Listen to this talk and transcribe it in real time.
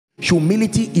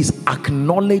Humility is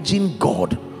acknowledging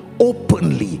God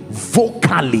openly,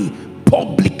 vocally,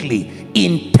 publicly,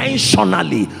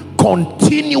 intentionally,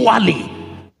 continually.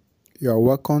 You are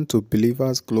welcome to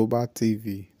Believers Global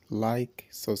TV. Like,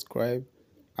 subscribe,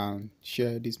 and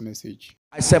share this message.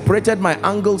 I separated my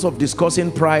angles of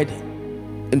discussing pride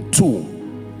in two.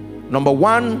 Number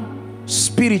one,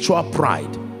 spiritual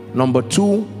pride. Number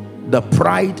two, the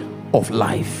pride of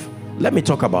life. Let me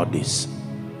talk about this.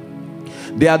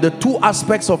 There are the two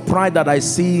aspects of pride that I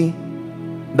see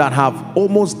that have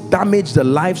almost damaged the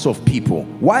lives of people.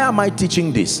 Why am I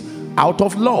teaching this? Out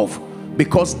of love.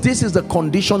 Because this is the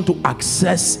condition to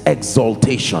access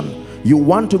exaltation. You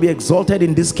want to be exalted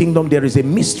in this kingdom, there is a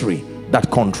mystery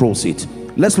that controls it.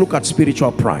 Let's look at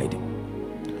spiritual pride.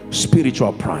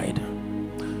 Spiritual pride.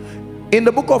 In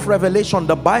the book of Revelation,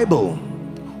 the Bible,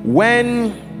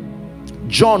 when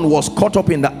John was caught up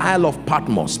in the Isle of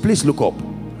Patmos, please look up.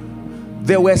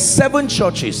 There were 7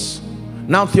 churches.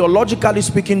 Now, theologically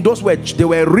speaking, they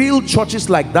were real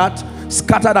churches like that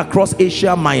scattered across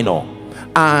Asia Minor,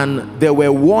 and there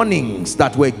were warnings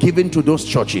that were given to those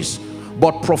churches.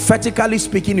 But prophetically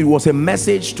speaking, it was a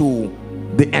message to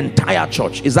the entire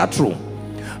church. Is that true?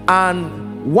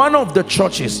 And one of the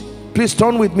churches, please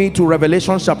turn with me to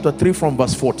Revelation chapter 3 from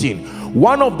verse 14.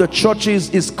 One of the churches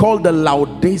is called the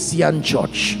Laodicean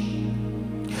church.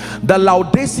 The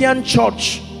Laodicean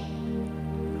church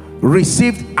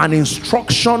received an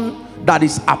instruction that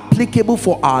is applicable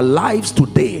for our lives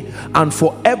today and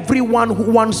for everyone who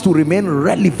wants to remain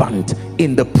relevant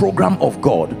in the program of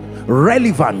God,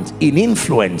 relevant in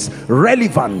influence,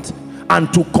 relevant,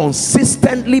 and to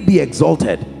consistently be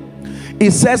exalted. It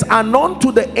says, and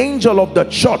unto the angel of the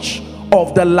church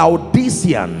of the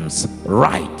Laodiceans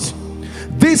write,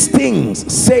 these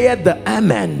things saith the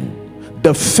Amen,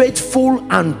 the faithful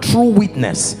and true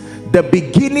witness, the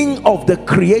beginning of the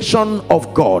creation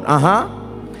of God.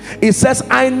 It says,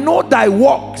 I know thy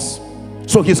works.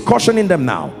 So he's cautioning them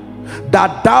now,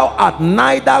 that thou art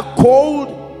neither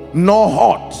cold nor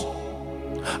hot.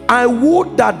 I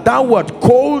would that thou wert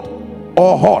cold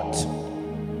or hot.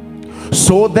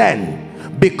 So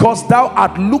then, because thou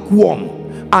art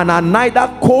lukewarm and are neither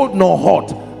cold nor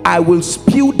hot, I will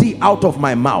spew thee out of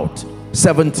my mouth.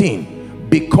 17,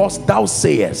 because thou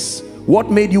sayest,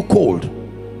 what made you cold?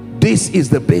 This is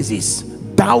the basis.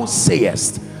 Thou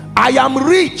sayest, I am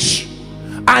rich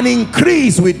and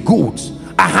increase with goods.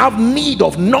 I have need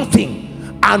of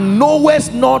nothing, and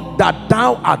knowest not that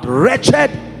thou art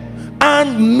wretched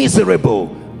and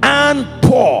miserable and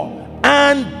poor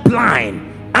and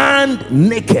blind and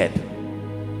naked.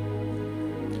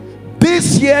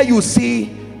 This here, you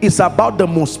see, is about the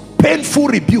most painful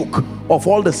rebuke of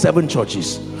all the 7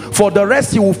 churches. For the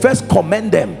rest, he will first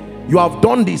commend them. You have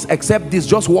done this, except this,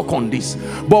 just work on this.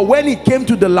 But when it came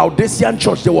to the Laodicean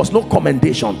church, there was no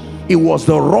commendation. It was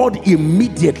the rod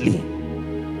immediately.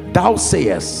 Thou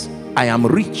sayest, I am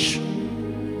rich,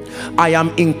 I am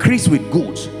increased with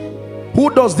goods. Who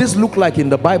does this look like in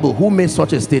the Bible? Who made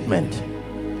such a statement?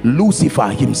 Lucifer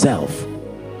himself.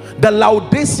 The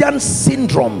Laodicean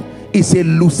syndrome is a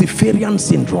Luciferian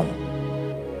syndrome.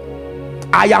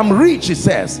 I am rich, it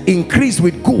says, increased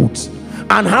with goods,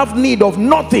 and have need of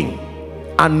nothing,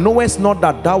 and knowest not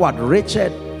that thou art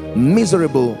wretched,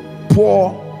 miserable,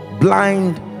 poor,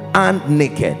 blind, and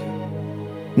naked.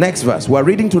 Next verse, we're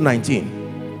reading to 19.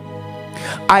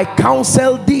 I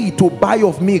counsel thee to buy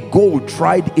of me gold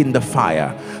tried in the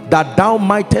fire, that thou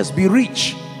mightest be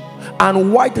rich,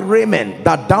 and white raiment,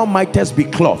 that thou mightest be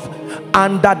clothed,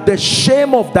 and that the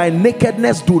shame of thy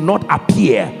nakedness do not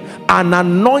appear, and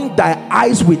anoint thy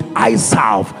eyes with eye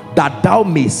salve, that thou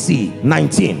may see.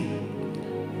 19.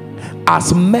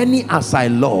 As many as I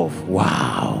love.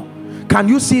 Wow. Can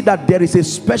you see that there is a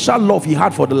special love he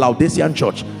had for the Laodicean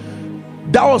church?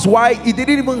 That was why he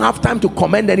didn't even have time to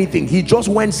commend anything. He just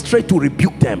went straight to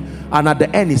rebuke them, and at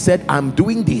the end he said, I'm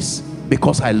doing this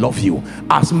because I love you.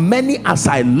 As many as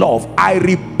I love, I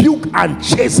rebuke and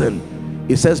chasten.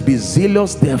 He says, be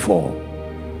zealous therefore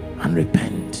and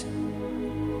repent.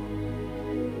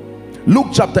 Luke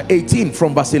chapter 18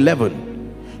 from verse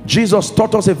 11. Jesus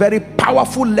taught us a very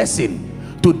powerful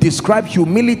lesson to describe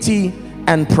humility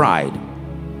and pride.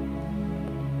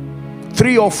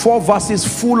 3 or 4 verses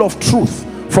full of truth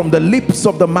from the lips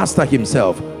of the master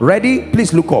himself. Ready?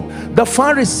 Please look up. The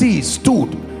Pharisees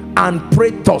stood and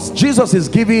prayed thus. Jesus is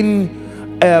giving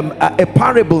a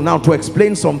parable now to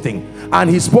explain something, and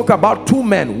he spoke about 2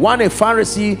 men, one a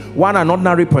Pharisee, one an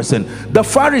ordinary person. The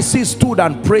Pharisee stood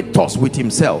and prayed thus with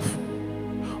himself.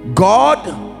 God,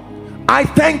 I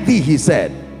thank thee, he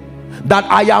said, that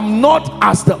I am not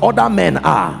as the other men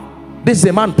are. This is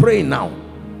a man praying now.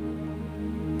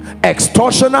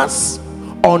 extortioners,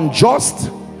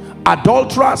 unjust,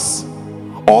 adulterers,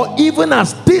 or even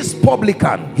as this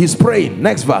publican. He's praying.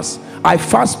 Next verse. I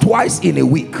fast twice in a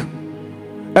week.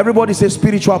 Everybody say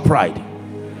spiritual pride.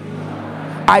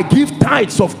 I give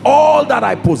tithes of all that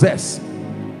I possess.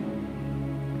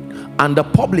 And the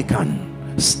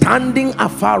publican, standing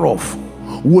afar off,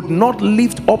 would not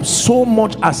lift up so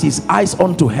much as his eyes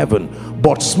unto heaven,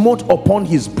 but smote upon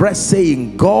his breast,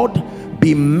 saying, God,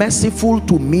 be merciful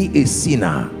to me, a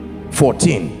sinner.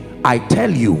 14. I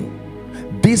tell you,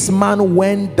 this man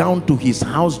went down to his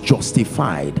house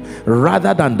justified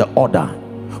rather than the other.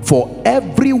 For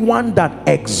everyone that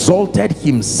exalted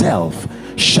himself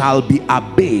shall be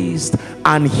abased,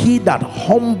 and he that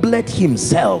humbled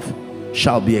himself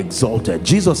shall be exalted.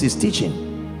 Jesus is teaching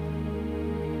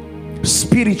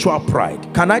spiritual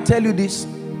pride. Can I tell you this?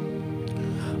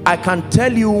 I can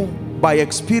tell you by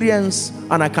experience,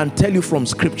 and I can tell you from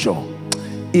scripture,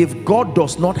 if God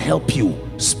does not help you,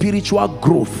 spiritual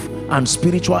growth and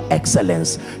spiritual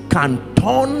excellence can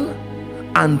turn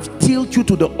and tilt you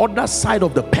to the other side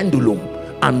of the pendulum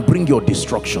and bring your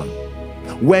destruction.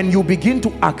 When you begin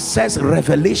to access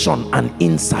revelation and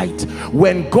insight,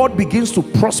 when God begins to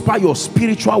prosper your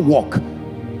spiritual walk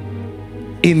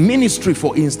in ministry,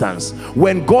 for instance,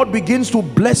 when God begins to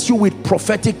bless you with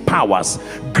prophetic powers,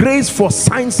 grace for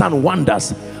signs and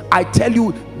wonders, I tell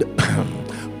you,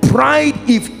 pride,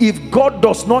 if God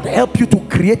does not help you to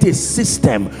create a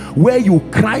system where you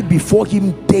cry before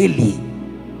him daily,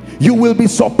 you will be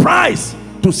surprised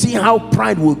to see how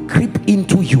pride will creep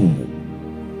into you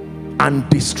and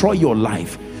destroy your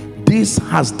life. This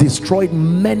has destroyed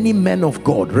many men of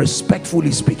God,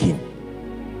 respectfully speaking.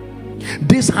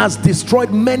 This has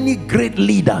destroyed many great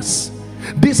leaders.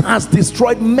 This has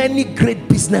destroyed many great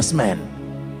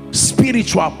businessmen.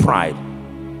 Spiritual pride,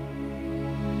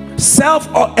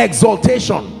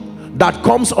 self-exaltation that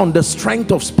comes on the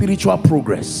strength of spiritual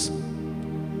progress.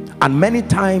 And many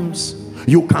times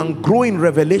you can grow in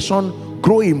revelation,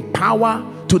 grow in power,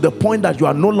 to the point that you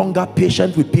are no longer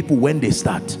patient with people when they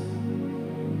start.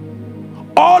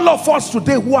 All of us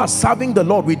today who are serving the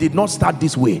Lord, we did not start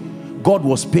this way. God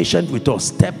was patient with us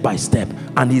step by step,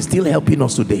 and he's still helping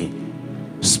us today.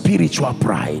 Spiritual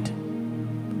pride.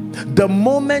 The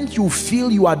moment you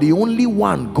feel you are the only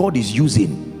one God is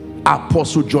using,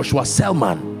 Apostle Joshua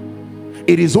Selman,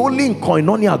 it is only in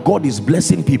Koinonia God is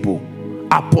blessing people.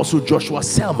 Apostle Joshua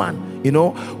Selman, you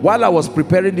know, while I was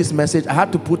preparing this message, I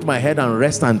had to put my head and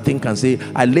rest and think and say,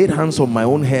 I laid hands on my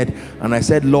own head and I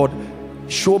said, Lord,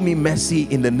 show me mercy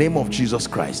in the name of Jesus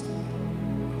Christ.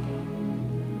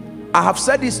 I have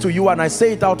said this to you, and I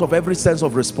say it out of every sense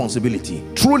of responsibility,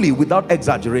 truly, without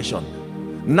exaggeration.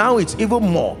 Now it's even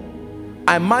more.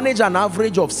 I manage an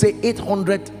average of, say,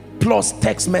 800 plus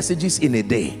text messages in a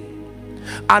day,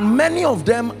 and many of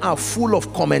them are full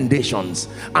of commendations.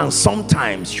 And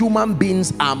sometimes human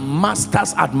beings are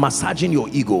masters at massaging your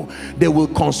ego. They will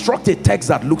construct a text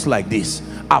that looks like this: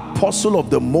 Apostle of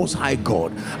the Most High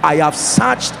God, I have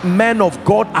searched men of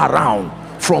God around,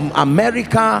 from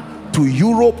America to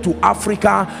Europe to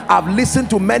Africa. I've listened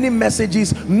to many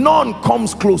messages, none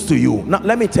comes close to you. Now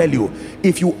let me tell you,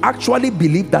 if you actually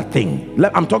believe that thing,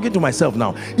 I'm talking to myself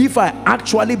now, if I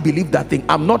actually believe that thing,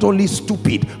 I'm not only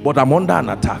stupid, but I'm under an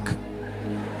attack.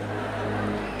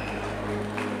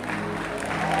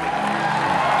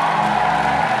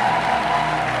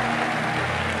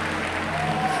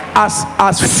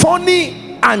 As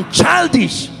funny and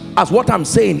childish as what I'm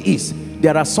saying is,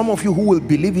 there are some of you who will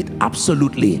believe it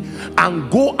absolutely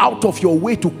and go out of your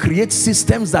way to create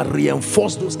systems that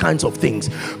reinforce those kinds of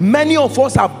things. Many of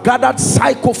us have gathered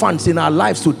sycophants in our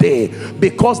lives today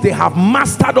because they have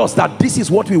mastered us, that this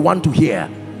is what we want to hear.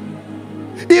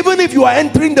 Even if you are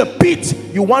entering the pit,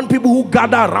 you want people who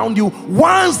gather around you.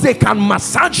 Once they can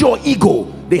massage your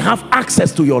ego, they have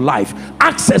access to your life,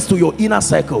 access to your inner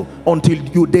circle,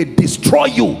 until they destroy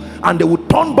you, and they will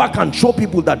turn back and show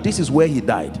people that this is where he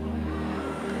died.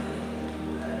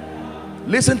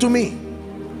 Listen to me.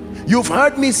 You've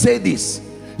heard me say this.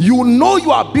 You know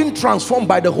you are being transformed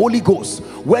by the Holy Ghost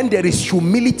when there is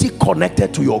humility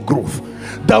connected to your growth.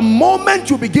 The moment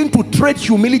you begin to trade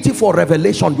humility for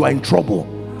revelation, you are in trouble.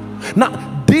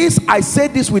 Now this, I say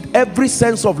this with every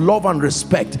sense of love and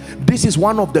respect, this is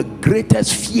one of the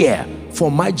greatest fear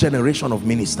for my generation of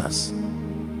ministers.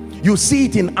 You see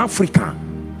it in Africa.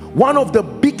 One of the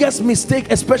biggest mistakes,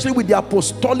 especially with the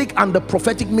apostolic and the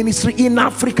prophetic ministry in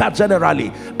Africa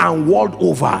generally and world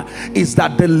over, is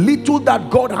that the little that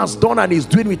God has done and is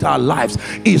doing with our lives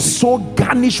is so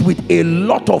garnished with a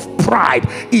lot of pride.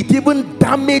 It even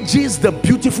damages the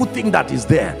beautiful thing that is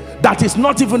there, that is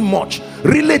not even much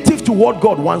relative to what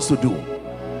God wants to do.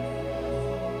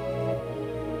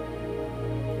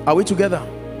 Are we together?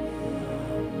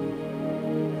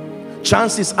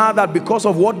 Chances are that because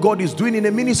of what God is doing in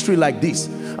a ministry like this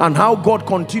and how God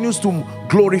continues to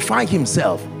glorify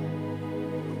himself,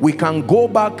 we can go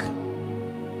back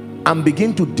and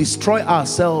begin to destroy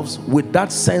ourselves with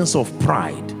that sense of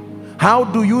pride. How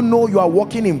do you know you are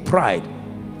walking in pride?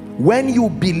 When you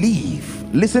believe,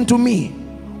 listen to me,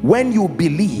 when you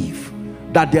believe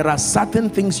that there are certain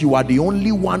things you are the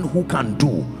only one who can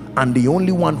do and the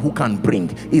only one who can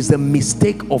bring, is the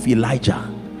mistake of Elijah.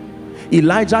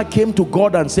 Elijah came to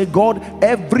God and said, God,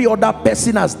 every other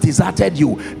person has deserted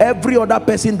you. Every other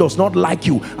person does not like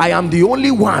you. I am the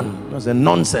only one. That's a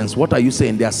nonsense. What are you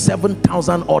saying? There are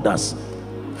 7,000 others.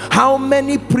 How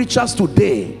many preachers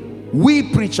today,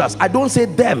 we preachers, I don't say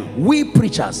them, we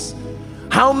preachers,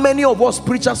 how many of us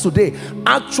preachers today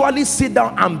actually sit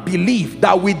down and believe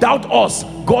that without us,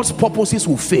 God's purposes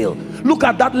will fail? Look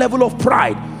at that level of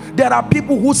pride. There are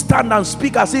people who stand and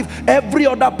speak as if every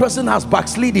other person has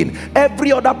backslidden.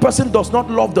 Every other person does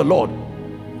not love the Lord.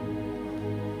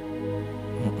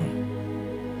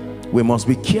 We must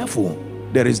be careful.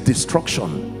 There is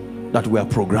destruction that we are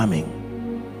programming.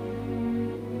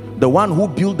 The one who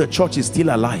built the church is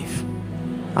still alive,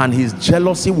 and his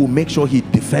jealousy will make sure he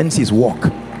defends his work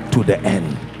to the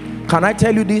end. Can I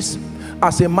tell you this?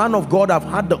 As a man of God, I've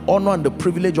had the honor and the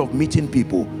privilege of meeting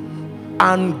people,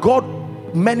 and God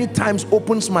many times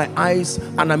opens my eyes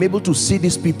and I'm able to see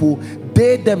these people.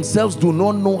 They themselves do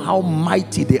not know how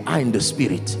mighty they are in the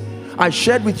spirit. I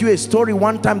shared with you a story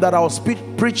one time that I was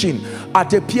preaching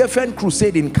at a PFN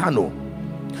crusade in Kano,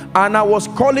 and I was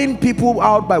calling people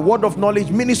out by word of knowledge,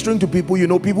 ministering to people. You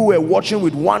know, people were watching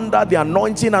with wonder, the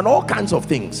anointing and all kinds of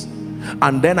things.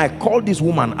 And then I called this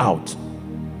woman out,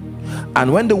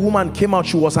 and when the woman came out,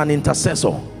 she was an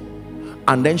intercessor,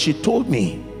 and then she told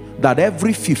me that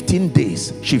every 15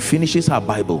 days she finishes her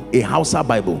Bible, a Hausa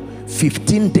Bible,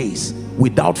 15 days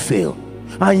without fail.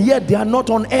 And yet they are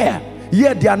not on air.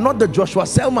 Yet they are not the Joshua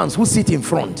Selmans who sit in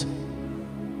front.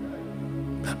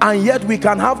 And yet we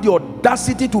can have the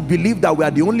audacity to believe that we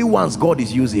are the only ones God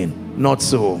is using. Not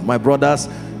so, my brothers.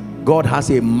 God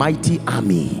has a mighty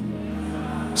army.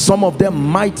 Some of them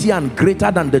mighty and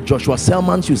greater than the Joshua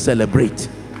Selmans you celebrate.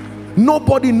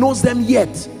 Nobody knows them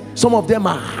yet. Some of them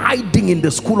are hiding in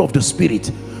the school of the spirit.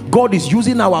 God is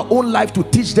using our own life to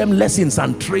teach them lessons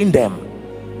and train them.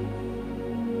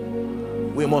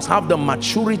 We must have the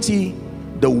maturity,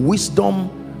 the wisdom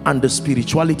and the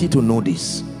spirituality to know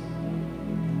this.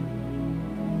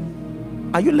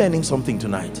 Are you learning something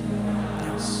tonight?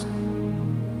 Yes.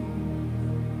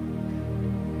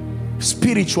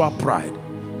 Spiritual pride.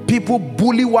 People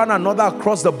bully one another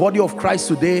across the body of Christ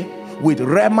today with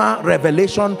rhema,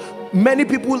 revelation. Many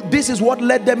people, this is what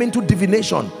led them into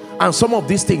divination and some of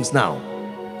these things now.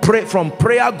 From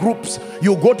prayer groups,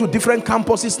 you go to different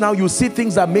campuses now, you see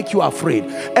things that make you afraid.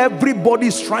 Everybody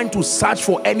is trying to search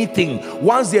for anything.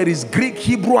 Once there is Greek,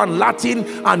 Hebrew and Latin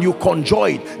and you conjure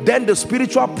it, then the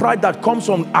spiritual pride that comes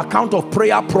from account of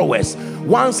prayer prowess.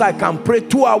 Once I can pray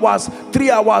 2 hours,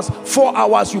 3 hours, 4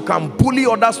 hours, you can bully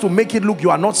others to make it look you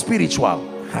are not spiritual.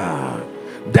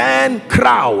 Then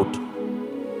crowd.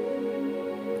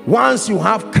 Once you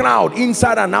have crowd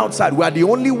inside and outside, we are the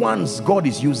only ones God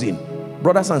is using.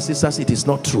 Brothers and sisters, it is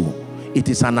not true. It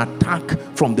is an attack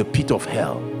from the pit of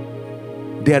hell.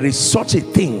 There is such a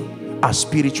thing as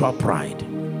spiritual pride.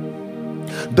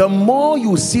 The more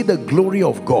you see the glory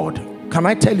of God, can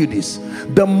I tell you this?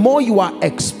 The more you are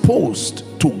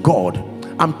exposed to God,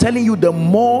 I'm telling you, the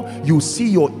more you see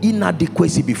your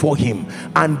inadequacy before him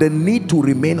and the need to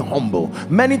remain humble.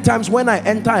 Many times when I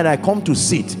enter and I come to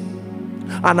sit,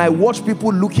 and I watch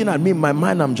people looking at me, in my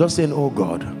mind I'm just saying, oh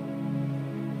God.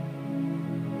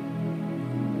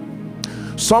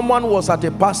 Someone was at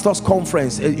a pastor's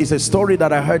conference. It's a story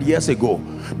that I heard years ago.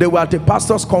 They were at a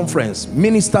pastor's conference.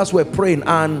 Ministers were praying,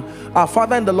 and our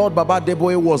father in the Lord, Baba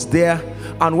Adeboye, was there.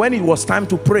 And when it was time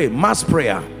to pray, mass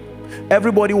prayer,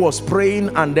 everybody was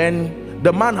praying, and then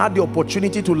the man had the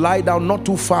opportunity to lie down not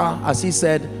too far, as he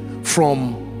said,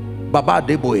 from Baba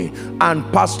Adeboye,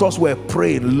 and pastors were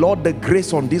praying, Lord, the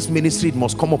grace on this ministry, it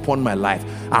must come upon my life.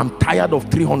 I'm tired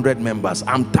of 300 members.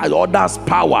 I'm tired, others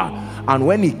power. And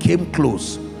when he came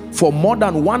close, for more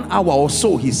than 1 hour or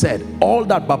so, he said, all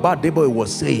that Baba Adeboye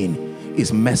was saying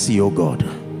is mercy, oh God.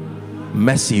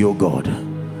 Mercy, oh God.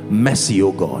 Mercy,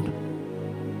 oh God.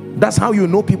 That's how you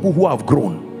know people who have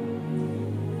grown.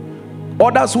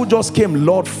 Others who just came,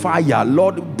 Lord, fire,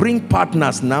 Lord, bring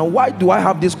partners now. Why do I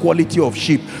have this quality of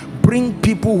sheep? Bring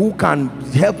people who can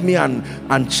help me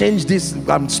and change this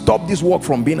and stop this work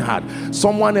from being hard.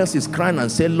 Someone else is crying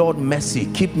and say, Lord, mercy,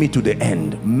 keep me to the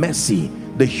end. Mercy,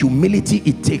 the humility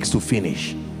it takes to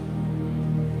finish.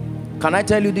 Can I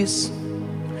tell you this?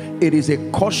 It is a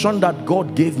caution that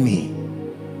God gave me,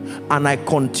 and I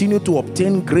continue to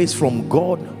obtain grace from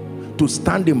God to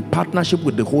stand in partnership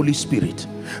with the Holy Spirit,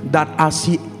 that as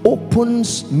He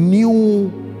opens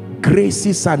new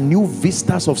graces and new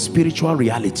vistas of spiritual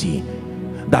reality,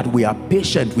 that we are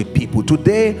patient with people.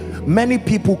 Today, many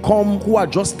people come who are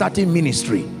just starting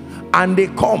ministry, and they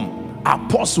come,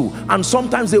 apostle, and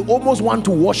sometimes they almost want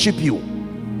to worship you.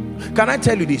 Can I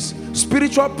tell you this?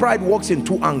 Spiritual pride works in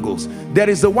two angles. There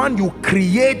is the one you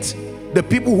create, the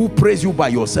people who praise you by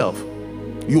yourself.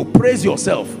 You praise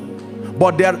yourself.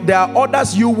 But there are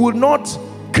others you will not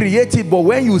create it, but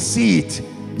when you see it,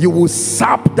 you will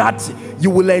sap that, you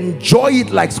will enjoy it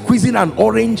like squeezing an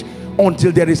orange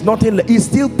until there is nothing left. It's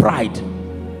still pride.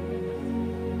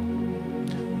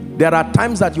 There are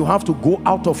times that you have to go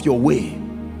out of your way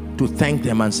to thank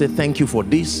them and say, thank you for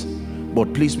this,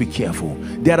 but please be careful.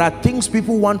 There are things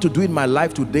people want to do in my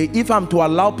life today. If I'm to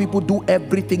allow people do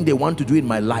everything they want to do in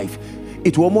my life,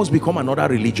 it will almost become another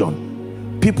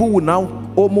religion. People will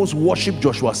now almost worship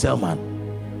Joshua Selman.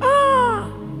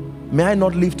 May I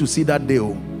not live to see that day,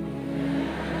 oh.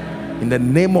 In the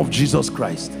name of Jesus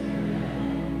Christ.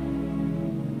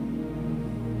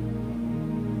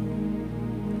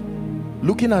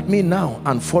 Looking at me now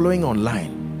and following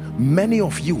online, many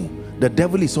of you, the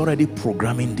devil is already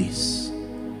programming this.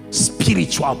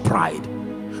 Spiritual pride.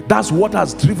 That's what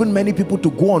has driven many people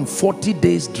to go on 40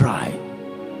 days dry,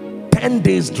 10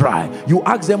 days dry. You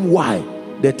ask them why,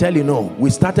 they tell you, no, we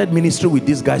started ministry with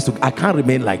these guys, I can't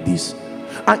remain like this.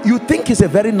 And you think it's a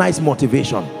very nice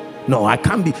motivation. No, I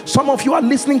can't be. Some of you are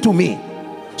listening to me.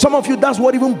 Some of you, that's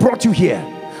what even brought you here.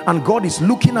 And God is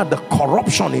looking at the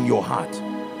corruption in your heart.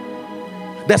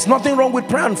 There's nothing wrong with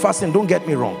prayer and fasting, don't get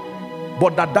me wrong.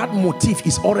 But that motive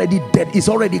is already dead, it's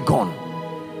already gone.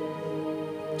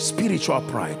 Spiritual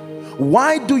pride.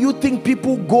 Why do you think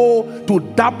people go to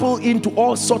dabble into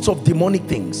all sorts of demonic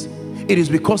things? It is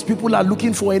because people are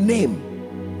looking for a name.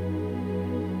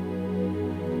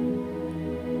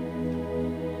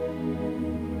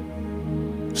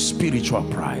 Spiritual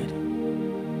pride.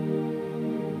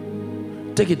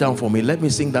 Take it down for me. Let me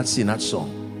sing that Sinach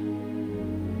song.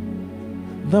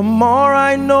 The more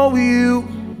I know you,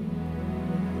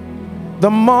 the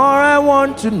more I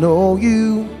want to know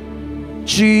you,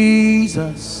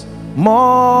 Jesus,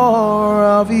 more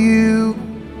of you.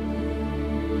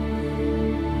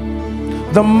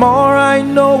 The more I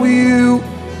know you,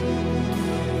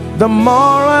 the more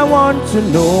I want to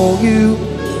know you,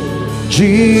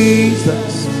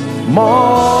 Jesus,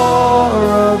 more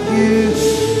of you.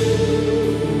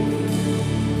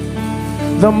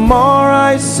 The more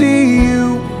I see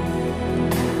you,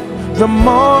 the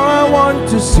more I want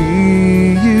to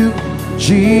see you,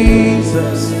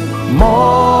 Jesus,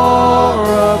 more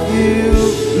of you.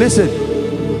 Listen,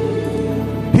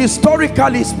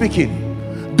 historically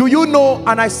speaking, do you know,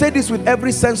 and I say this with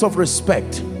every sense of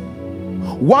respect,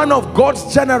 one of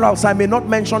God's generals, I may not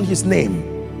mention his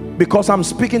name because I'm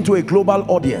speaking to a global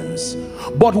audience,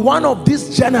 but one of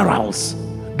these generals,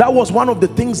 that was one of the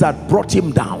things that brought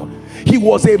him down. He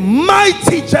was a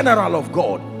mighty general of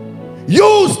God,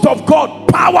 used of God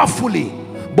powerfully,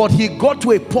 but he got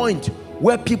to a point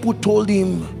where people told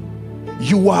him,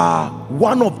 you are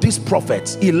one of these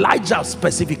prophets, Elijah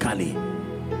specifically.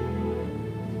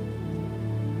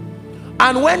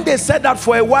 And when they said that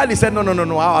for a while, he said, no, no, no,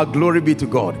 no, our glory be to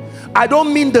God. I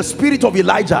don't mean the spirit of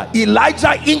Elijah,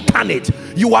 Elijah incarnate.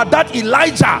 You are that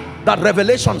Elijah that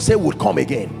Revelation say would come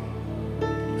again.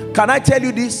 Can I tell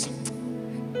you this?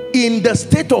 In the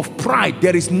state of pride,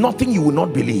 there is nothing you will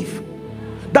not believe.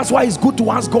 That's why it's good to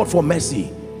ask God for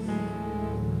mercy.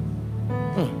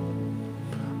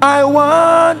 I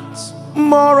want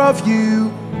more of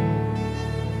you.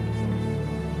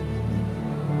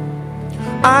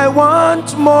 I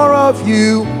want more of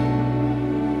you,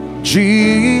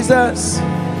 Jesus.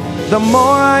 The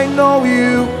more I know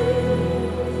you,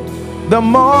 the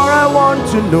more I want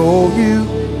to know you,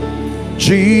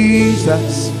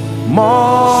 Jesus.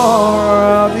 More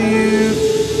of you.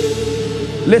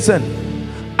 Listen,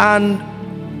 and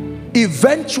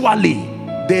eventually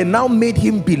they now made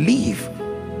him believe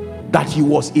that he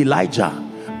was Elijah,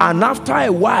 and after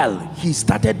a while he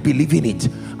started believing it,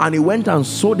 and he went and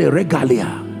sowed a regalia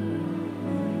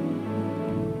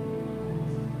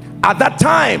At that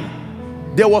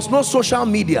time, there was no social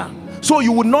media. So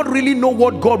you would not really know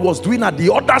what God was doing at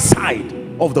the other side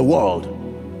of the world.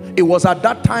 It was at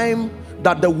that time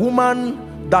that the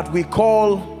woman that we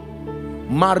call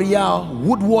Maria,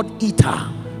 woodward eater,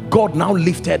 God now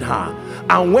lifted her.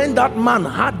 And when that man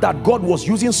heard that God was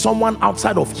using someone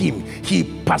outside of him, he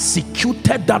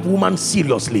persecuted that woman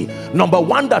seriously. Number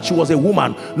one, that she was a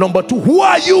woman. Number two, who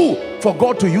are you for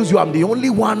God to use you? I'm the only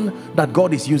one that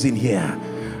God is using here.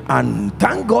 And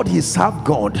thank God he served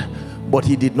God, but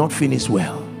he did not finish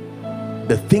well.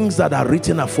 The things that are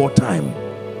written aforetime,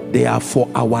 they are for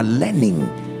our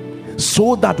learning,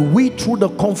 so that we, through the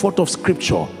comfort of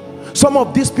scripture, some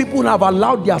of these people have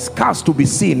allowed their scars to be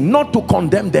seen, not to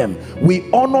condemn them.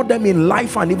 We honor them in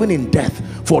life and even in death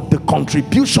for the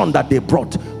contribution that they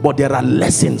brought, but there are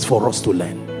lessons for us to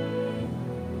learn.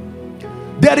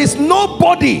 There is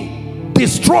nobody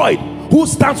destroyed who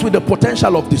stands with the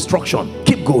potential of destruction.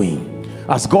 Keep going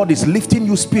as God is lifting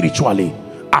you spiritually.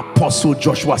 Apostle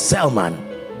Joshua Selman,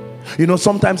 you know,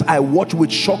 sometimes I watch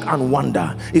with shock and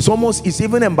wonder. It's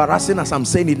even embarrassing as I'm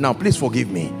saying it now. Please forgive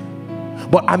me.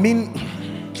 But I mean,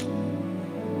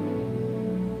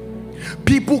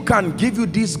 people can give you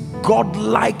this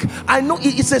godlike, I know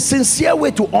it's a sincere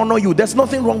way to honor you. There's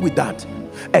nothing wrong with that.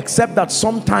 Except that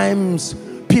sometimes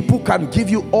people can give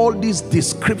you all this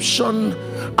description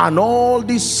and all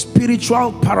this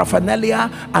spiritual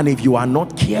paraphernalia, and if you are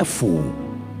not careful,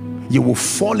 you will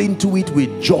fall into it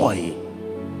with joy.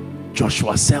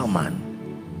 Joshua Selman.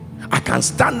 I can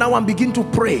stand now and begin to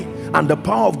pray, and the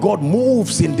power of God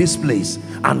moves in this place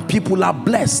and people are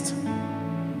blessed.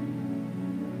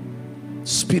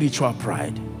 Spiritual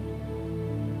pride.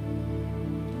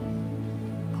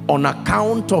 On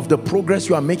account of the progress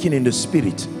you are making in the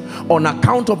spirit, on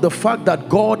account of the fact that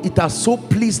God, it has so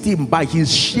pleased him by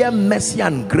his sheer mercy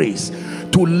and grace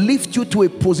to lift you to a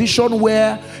position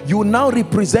where you now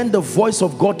represent the voice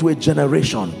of God to a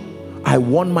generation. I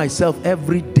warn myself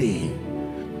every day,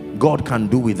 God can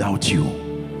do without you.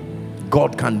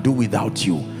 God can do without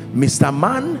you. Mr.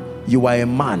 Man, you are a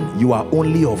man. You are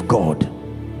only of God.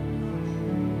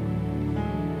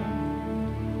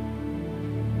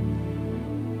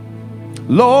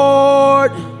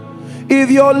 Lord,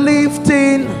 if you're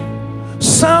lifting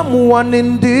someone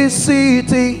in this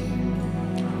city,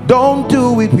 don't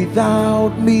do it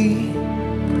without me.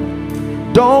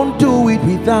 Don't do it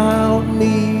without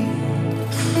me.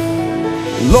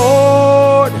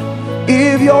 Lord,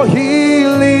 if you're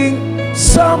healing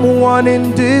someone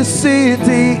in this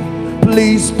city,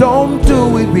 please don't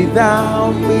do it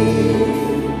without me.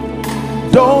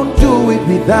 Don't do it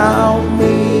without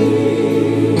me.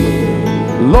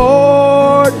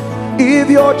 Lord, if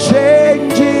you're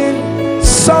changing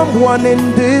someone in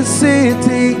this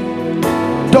city,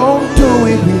 don't do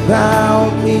it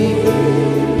without me.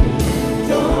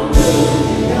 Don't do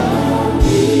it without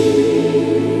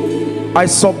me. I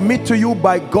submit to you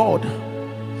by God,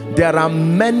 there are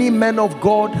many men of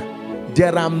God,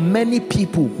 there are many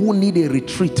people who need a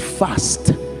retreat fast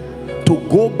to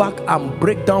go back and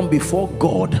break down before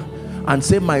God and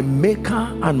say, my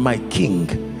maker and my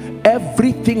king,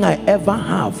 everything I ever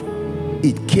have,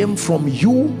 it came from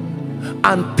you.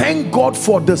 And thank God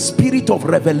for the spirit of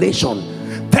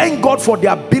revelation. Thank God for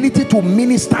the ability to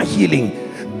minister healing.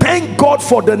 Thank God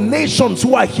for the nations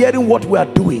who are hearing what we are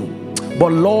doing.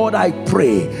 But Lord, I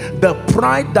pray the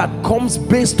pride that comes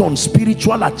based on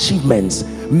spiritual achievements,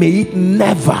 may it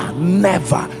never,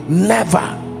 never,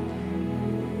 never.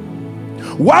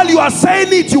 While you are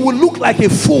saying it, you will look like a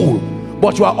fool,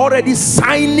 but you are already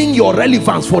signing your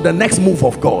relevance for the next move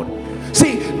of God.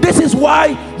 See, this is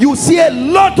why you see a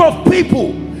lot of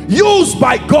people used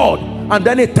by God, and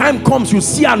then a time comes you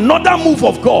see another move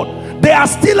of God. They are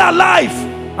still alive,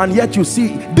 and yet you see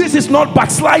this is not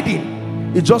backsliding.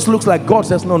 It just looks like God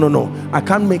says, no, no, no, I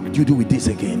can't make you do with this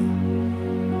again.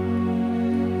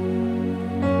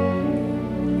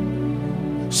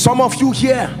 Some of you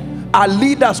here are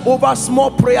leaders over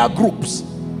small prayer groups.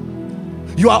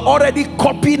 You are already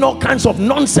copying all kinds of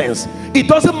nonsense. It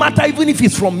doesn't matter even if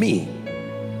it's from me.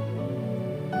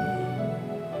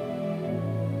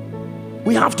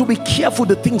 We have to be careful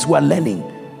the things we are learning.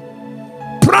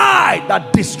 Pride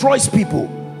that destroys people.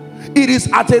 It is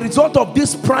as a result of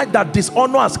this pride that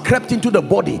dishonor has crept into the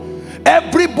body.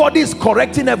 Everybody is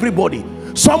correcting everybody.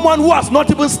 Someone who has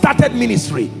not even started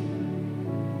ministry,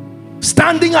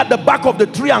 standing at the back of the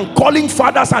tree and calling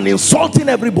fathers and insulting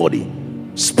everybody.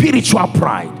 Spiritual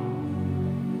pride.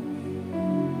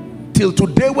 Till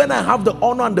today, when I have the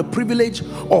honor and the privilege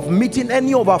of meeting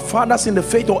any of our fathers in the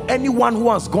faith or anyone who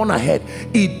has gone ahead,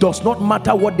 it does not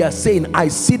matter what they are saying. I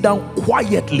sit down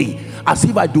quietly as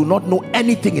if I do not know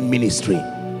anything in ministry.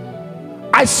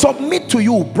 I submit to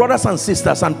you, brothers and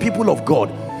sisters and people of God,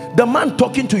 the man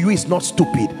talking to you is not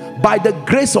stupid. By the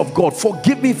grace of God,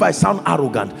 forgive me if I sound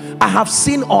arrogant, I have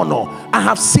seen honor, I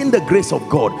have seen the grace of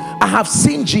God, I have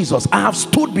seen Jesus, I have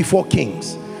stood before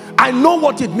kings. I know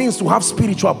what it means to have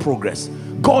spiritual progress.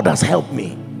 God has helped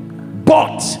me.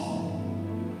 But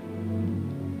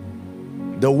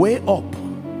the way up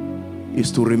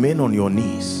is to remain on your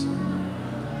knees.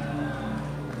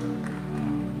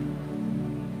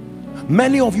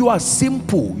 Many of you are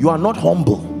simple, you are not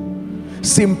humble.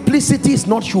 Simplicity is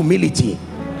not humility.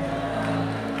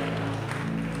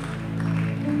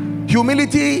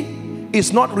 Humility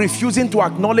is not refusing to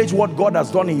acknowledge what God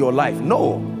has done in your life.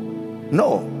 No,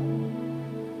 no.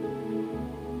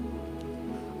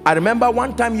 I remember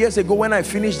one time years ago when I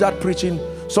finished that preaching,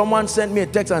 someone sent me a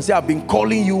text and said, I've been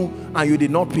calling you and you did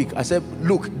not pick. I said,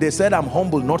 look, they said I'm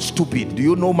humble, not stupid. Do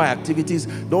you know my activities?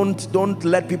 Don't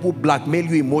let people blackmail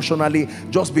you emotionally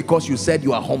just because you said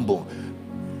you are humble.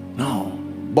 No.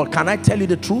 But can I tell you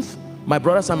the truth? My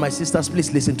brothers and my sisters,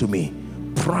 please listen to me.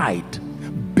 Pride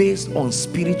based on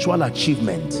spiritual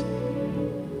achievement.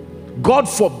 God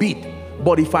forbid,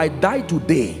 but if I die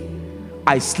today,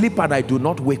 I sleep and I do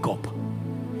not wake up,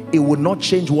 it will not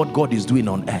change what God is doing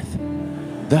on earth.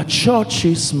 The church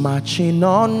is marching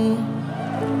on.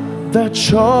 The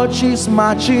church is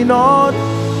marching on.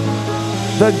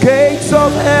 The gates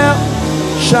of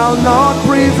hell shall not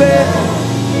prevail.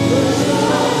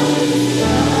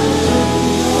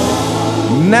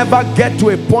 Never get to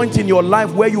a point in your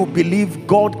life where you believe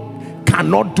God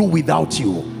cannot do without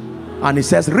you. And he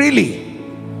says, really?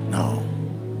 No.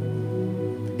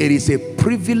 It is a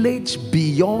privilege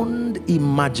beyond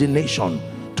imagination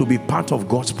to be part of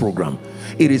God's program.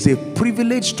 It is a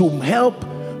privilege to help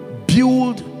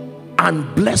build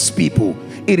and bless people.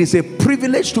 It is a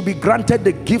privilege to be granted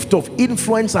the gift of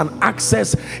influence and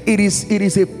access. It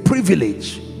is a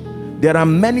privilege. There are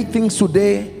many things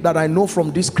today that I know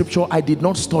from this scripture. I did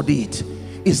not study it.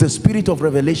 It's the spirit of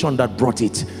revelation that brought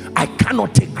it. I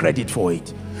cannot take credit for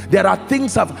it. There are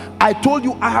things I told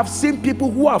you, I have seen people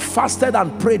who have fasted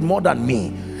and prayed more than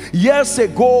me. Years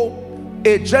ago,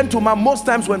 a gentleman, most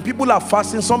times when people are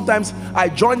fasting, sometimes I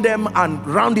join them and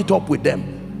round it up with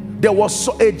them. There was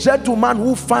a gentleman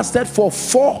who fasted for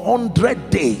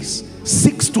 400 days,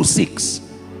 6 to 6.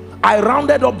 I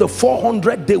rounded up the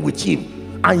 400 day with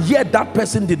him, and yet that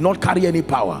person did not carry any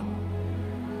power.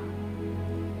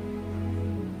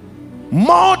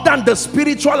 More than the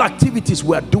spiritual activities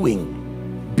we are doing,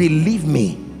 believe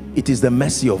me, it is the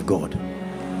mercy of God.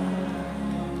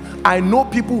 I know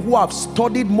people who have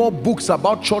studied more books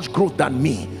about church growth than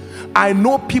me. I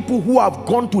know people who have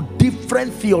gone to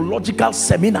different theological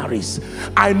seminaries.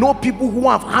 I know people who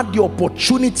have had the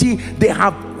opportunity. They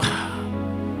have.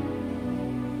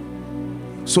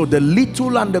 So the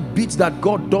little and the bits that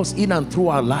God does in and through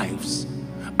our lives,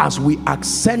 as we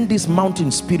ascend this mountain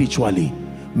spiritually,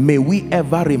 may we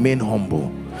ever remain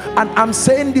humble. And I'm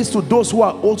saying this to those who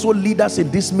are also leaders in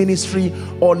this ministry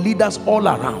or leaders all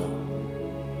around.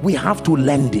 We have to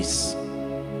learn this.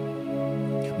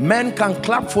 Men can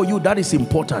clap for you, that is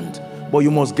important, but you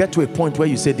must get to a point where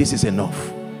you say, this is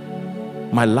enough.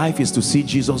 My life is to see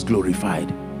Jesus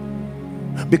glorified.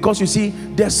 Because you see,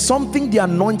 there's something the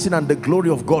anointing and the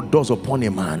glory of God does upon a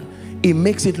man. It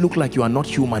makes it look like you are not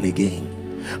human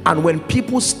again. And when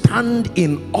people stand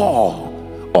in awe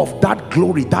of that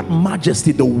glory, that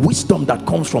majesty, the wisdom that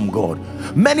comes from God,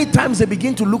 many times they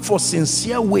begin to look for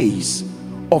sincere ways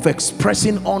of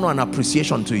expressing honor and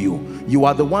appreciation to you. You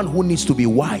are the one who needs to be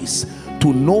wise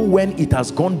to know when it has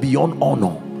gone beyond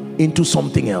honor into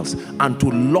something else, and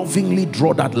to lovingly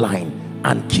draw that line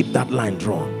and keep that line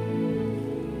drawn.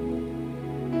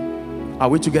 Are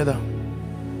we together?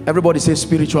 Everybody say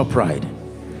spiritual pride.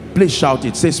 Please shout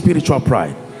it. Say spiritual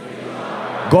pride.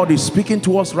 God is speaking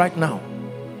to us right now.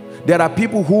 There are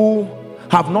people who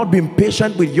have not been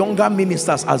patient with younger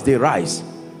ministers as they rise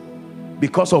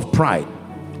because of pride.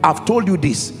 I've told you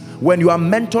this, when you are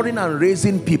mentoring and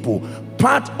raising people,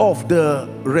 part of the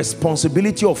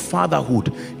responsibility of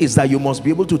fatherhood is that you must be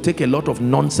able to take a lot of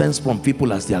nonsense from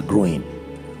people as they are growing.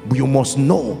 You must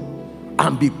know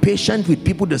and be patient with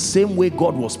people the same way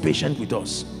God was patient with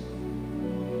us.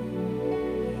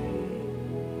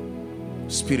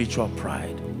 Spiritual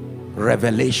pride,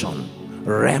 revelation,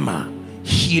 rhema,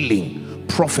 healing,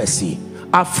 prophecy.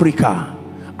 Africa,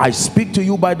 I speak to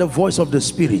you by the voice of the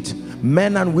Spirit.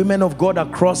 Men and women of God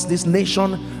across this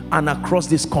nation and across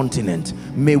this continent,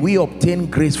 may we obtain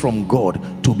grace from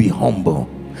God to be humble.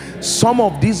 Some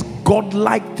of these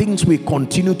godlike things we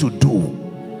continue to do,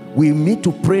 we need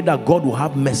to pray that God will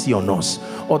have mercy on us.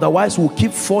 Otherwise, we'll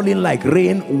keep falling like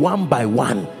rain one by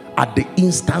one at the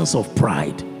instance of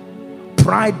pride.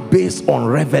 Pride based on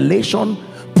revelation,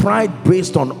 pride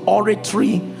based on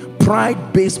oratory,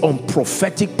 pride based on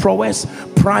prophetic prowess,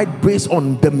 pride based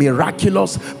on the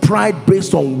miraculous, pride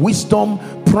based on wisdom,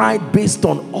 pride based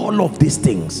on all of these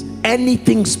things.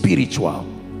 Anything spiritual.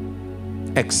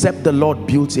 Except the Lord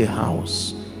builds a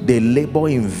house, they labor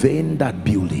in vain that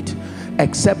build it.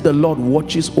 Except the Lord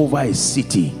watches over a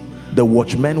city, the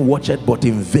watchman watcheth but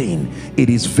in vain. It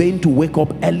is vain to wake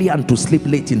up early and to sleep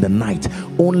late in the night,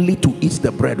 only to eat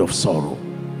the bread of sorrow.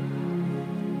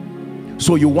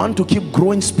 So you want to keep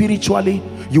growing spiritually,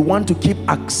 you want to keep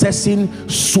accessing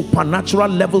supernatural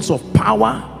levels of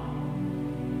power.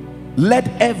 Let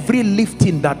every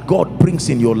lifting that God brings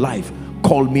in your life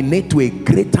culminate to a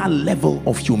greater level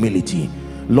of humility.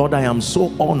 Lord, I am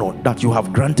so honored that you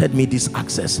have granted me this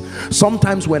access.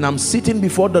 Sometimes when I'm sitting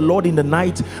before the Lord in the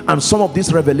night and some of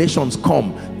these revelations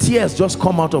come, tears just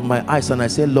come out of my eyes and I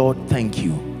say, Lord, thank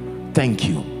you, thank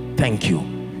you, thank you.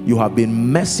 You have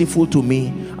been merciful to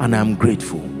me and I'm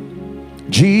grateful.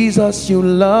 Jesus, you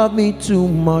love me too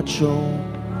much, oh,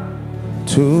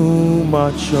 too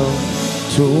much, oh,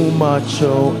 too much,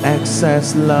 oh,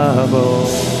 excess love,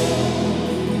 oh.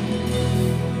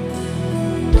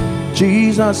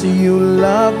 Jesus, you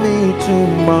love me too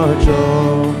much,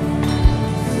 oh,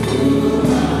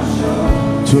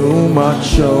 too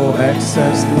much, oh,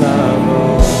 excess love,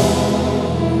 oh.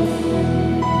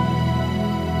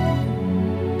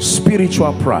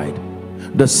 Spiritual pride.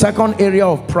 The second area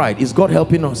of pride is God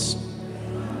helping us.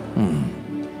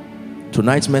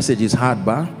 Tonight's message is hard,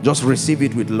 but just receive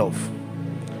it with love.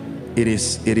 It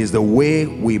is the way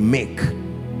we make.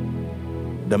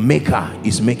 The maker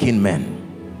is making men.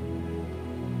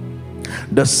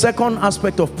 The second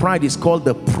aspect of pride is called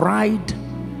the pride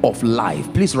of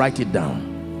life. Please write it down.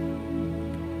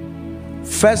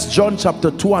 1 John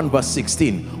chapter 2 and verse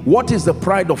 16. What is the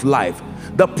pride of life?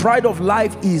 The pride of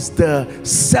life is the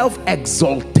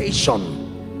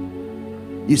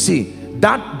self-exaltation. You see,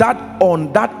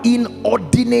 that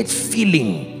inordinate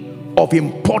feeling of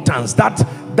importance, that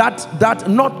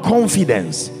not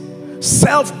confidence,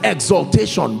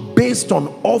 self-exaltation based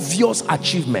on obvious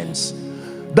achievements.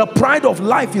 The pride of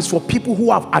life is for people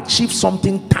who have achieved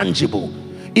something tangible.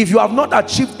 If you have not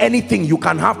achieved anything, you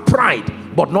can have pride,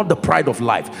 but not the pride of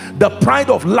life. The pride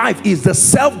of life is the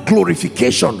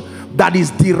self-glorification that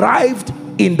is derived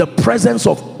in the presence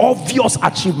of obvious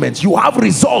achievements. You have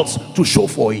results to show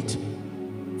for it.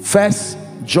 1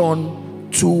 John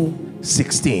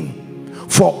 2:16.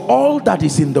 For all that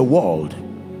is in the world,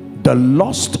 the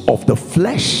lust of the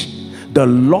flesh, the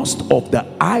lust of the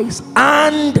eyes,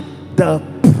 and the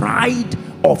pride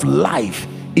of life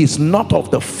is not of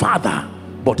the Father,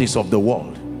 but is of the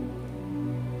world.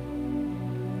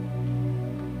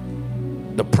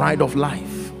 The pride of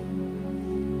life.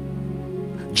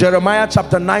 Jeremiah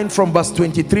chapter 9 from verse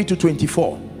 23 to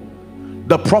 24.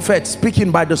 The prophet,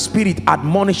 speaking by the Spirit,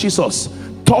 admonishes us.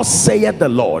 Thus saith the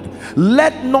Lord,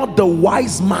 let not the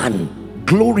wise man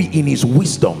glory in his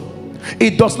wisdom.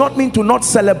 It does not mean to not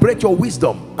celebrate your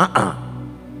wisdom.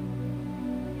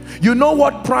 You know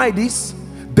what pride is?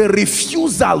 The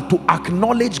refusal to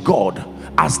acknowledge God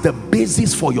as the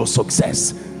basis for your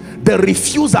success. The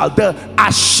refusal, the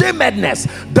ashamedness,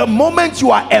 the moment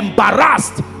you are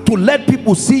embarrassed to let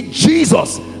people see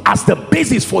Jesus as the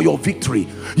basis for your victory.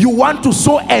 You want to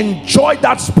so enjoy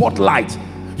that spotlight.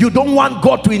 You don't want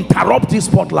God to interrupt this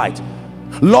spotlight.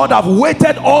 Lord, I've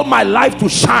waited all my life to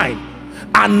shine,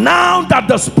 and now that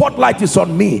the spotlight is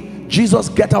on me, Jesus,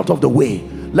 get out of the way.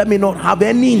 Let me not have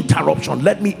any interruption.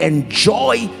 Let me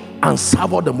enjoy and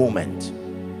savor the moment.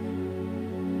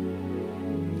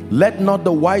 Let not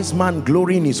the wise man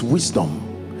glory in his wisdom,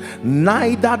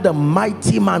 neither the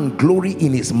mighty man glory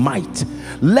in his might.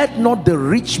 Let not the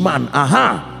rich man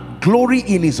glory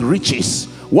in his riches.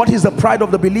 What is the pride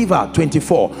of the believer?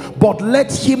 24. But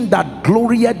let him that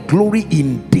glorieth glory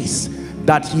in this,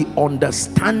 that he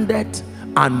understandeth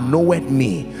and knoweth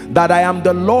me, that I am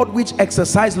the Lord which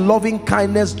exercise loving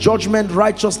kindness, judgment,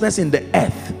 righteousness in the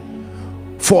earth.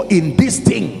 For in these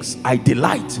things I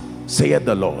delight, saith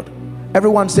the Lord.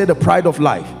 Everyone say the pride of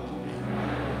life.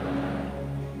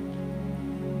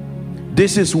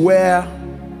 This is where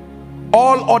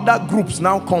all other groups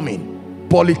now come in.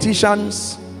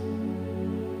 Politicians,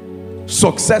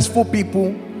 successful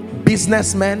people,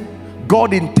 businessmen.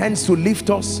 God intends to lift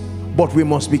us, but we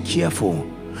must be careful.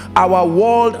 Our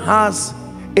world has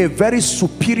a very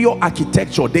superior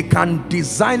architecture. They can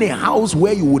design a house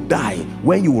where you will die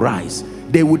when you rise.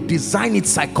 They will design it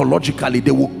psychologically.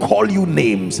 They will call you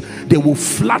names. They will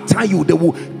flatter you. They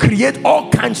will create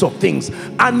all kinds of things.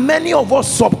 And many of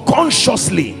us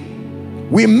subconsciously,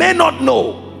 we may not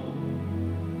know.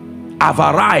 I've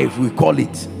arrived, we call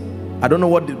it. I don't know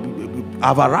what.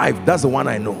 I've arrived. That's the one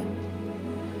I know.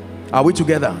 Are we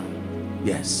together?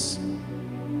 Yes.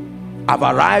 I've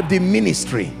arrived in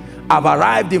ministry. I've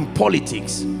arrived in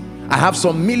politics. I have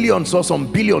some millions or some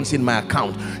billions in my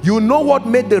account. You know what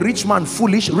made the rich man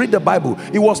foolish? Read the Bible.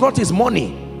 It was not his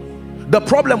money. The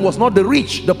problem was not the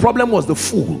rich. The problem was the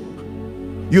fool.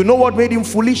 You know what made him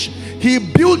foolish? He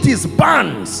built his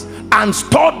barns and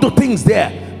stored the things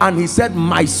there. And he said,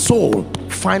 my soul,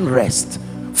 find rest.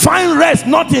 Find rest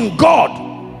not in God.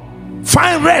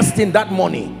 Find rest in that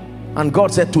money. And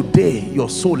God said, today your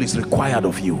soul is required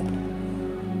of you.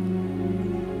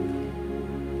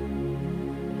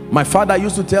 My father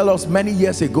used to tell us many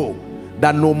years ago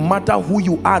that no matter who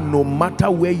you are, no matter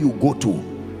where you go to,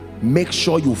 make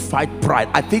sure you fight pride.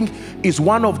 I think it's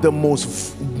one of the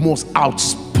most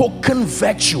outspoken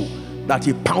virtue that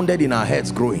he pounded in our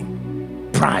heads growing.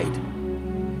 Pride.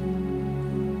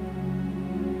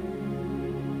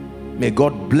 May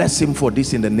God bless him for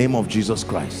this in the name of Jesus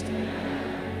Christ.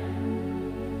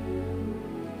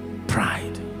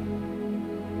 Pride.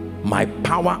 My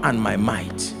power and my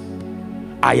might.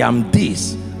 I am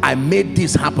this. I made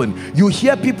this happen. You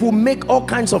hear people make all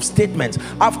kinds of statements.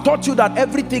 I've taught you that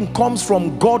everything comes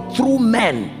from God through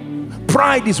men.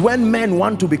 Pride is when men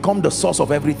want to become the source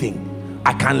of everything.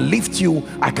 I can lift you.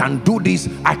 I can do this.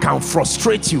 I can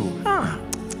frustrate you.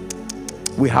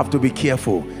 We have to be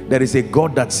careful. There is a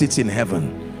God that sits in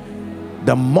heaven,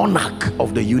 the monarch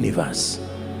of the universe.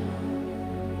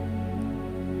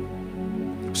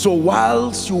 So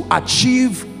whilst you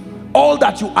achieve all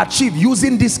that you achieve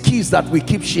using these keys that we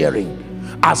keep sharing,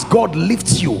 as God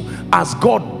lifts you, as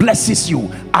God blesses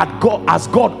you, as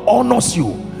God honors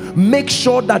you, make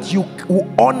sure that you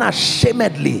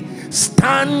unashamedly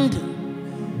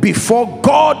stand before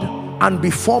God and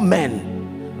before men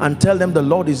and tell them the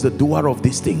Lord is the doer of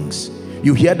these things.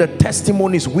 You hear the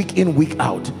testimonies week in, week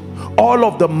out, all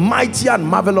of the mighty and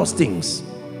marvelous things.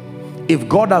 If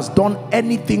God has done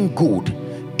anything good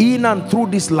in and through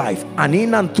this life, and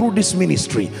in and through this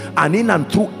ministry, and in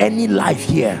and through any life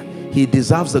here, he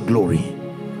deserves the glory.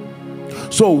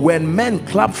 So when men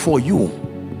clap for you,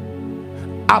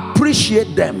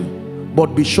 appreciate them,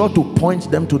 but be sure to point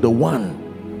them to the one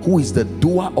who is the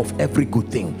doer of every good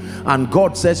thing. And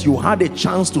God says, you had a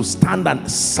chance to stand and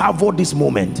savor this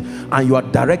moment, and you are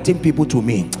directing people to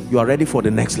me. You are ready for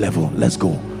the next level. Let's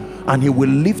go. And he will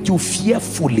lift you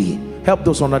fearfully. Help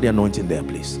those under the anointing there,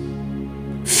 please.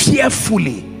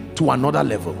 Fearfully to another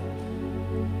level.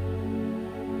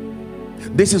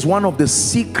 This is one of the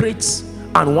secrets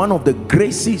and one of the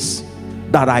graces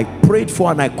that I prayed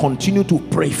for and I continue to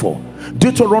pray for.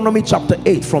 Deuteronomy chapter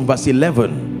 8 from verse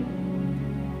 11.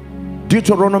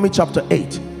 Deuteronomy chapter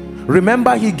 8.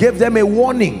 Remember, he gave them a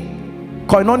warning.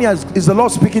 Koinonia, is the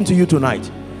Lord speaking to you tonight?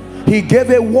 He gave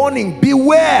a warning.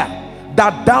 Beware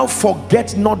that thou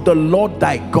forget not the Lord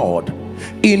thy God,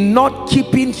 in not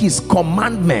keeping his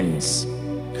commandments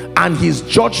and his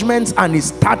judgments and his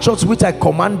statutes which I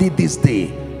command thee this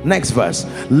day. Next verse.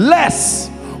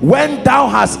 Lest when thou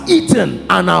hast eaten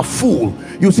and are full.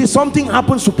 You see, something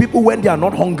happens to people when they are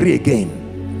not hungry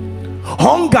again.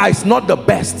 Hunger is not the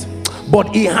best,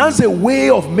 but it has a way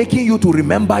of making you to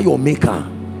remember your maker.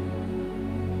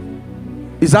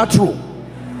 Is that true?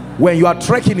 When you are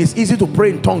trekking, it's easy to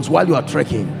pray in tongues while you are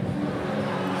trekking.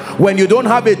 When you don't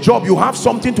have a job, you have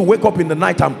something to wake up in the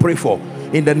night and pray for.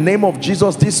 In the name of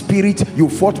Jesus, this spirit, you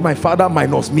fought my father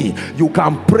minus me. You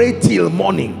can pray till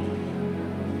morning.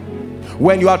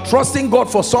 When you are trusting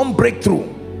God for some breakthrough,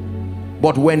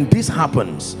 but when this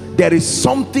happens, there is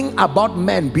something about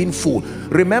men being full.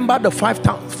 Remember the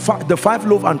five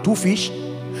loaves and 2 fish?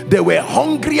 They were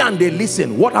hungry and they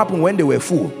listened. What happened when they were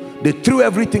full? They threw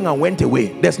everything and went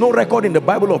away. There's no record in the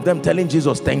Bible of them telling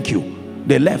Jesus, thank you.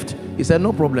 They left. He said,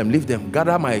 no problem, leave them.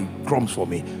 Gather my crumbs for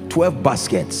me. 12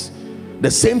 baskets.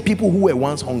 The same people who were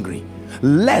once hungry.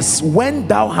 Lest when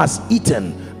thou hast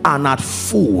eaten and art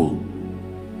full,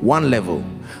 one level,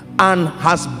 and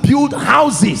hast built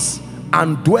houses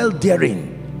and dwelt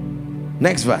therein.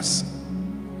 Next verse.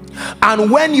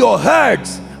 And when your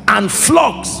herds and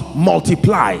flocks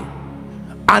multiply,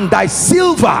 and thy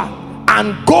silver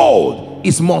and gold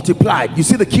is multiplied. You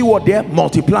see the key word there?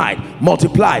 Multiplied.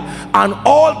 Multiplied. And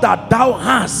all that thou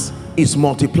hast is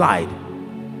multiplied.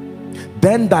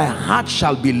 Then thy heart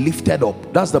shall be lifted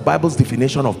up. That's the Bible's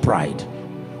definition of pride.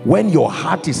 When your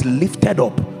heart is lifted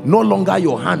up, no longer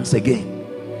your hands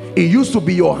again. It used to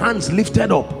be your hands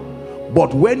lifted up,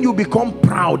 but when you become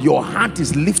proud, your heart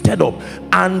is lifted up.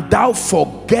 And thou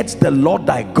forget the Lord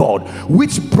thy God,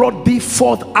 which brought thee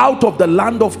forth out of the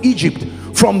land of Egypt,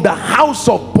 from the house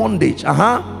of bondage,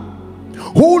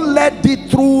 who led thee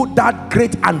through that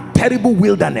great and terrible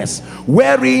wilderness,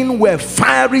 wherein were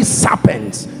fiery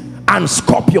serpents and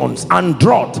scorpions and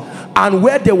drought, and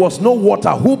where there was no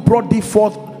water, who brought thee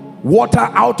forth water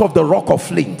out of the rock of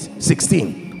flint.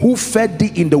 16. Who fed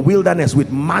thee in the wilderness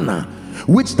with manna,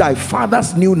 which thy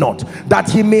fathers knew not, that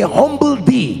he may humble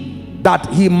thee, that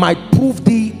he might prove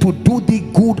thee to do thee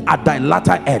good at thy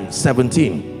latter end.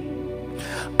 17.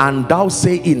 And thou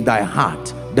say in thy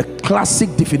heart, the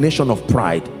classic definition of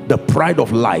pride, the pride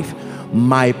of life,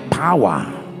 my power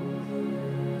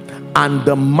and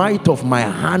the might of my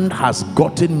hand has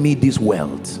gotten me this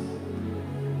wealth.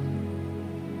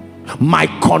 My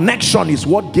connection is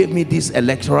what gave me this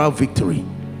electoral victory.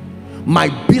 My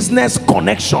business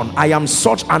connection, I am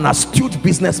such an astute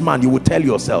businessman, you will tell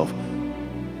yourself.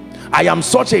 I am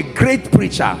such a great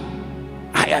preacher.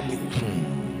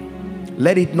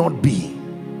 Let it not be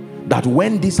that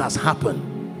when this has happened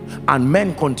and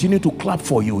men continue to clap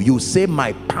for you, you say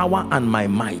my power and my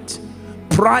might.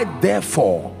 Pride,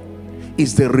 therefore,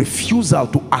 is the refusal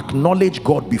to acknowledge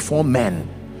God before men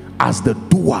as the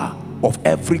doer of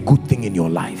every good thing in your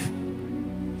life,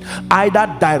 either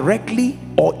directly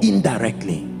or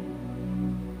indirectly.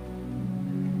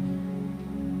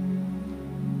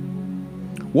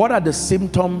 What are the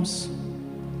symptoms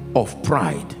of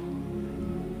pride?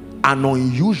 An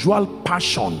unusual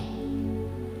passion,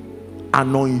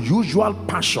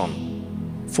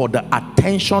 for the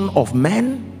attention of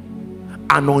men,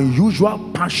 an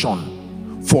unusual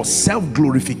passion for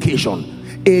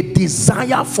self-glorification, a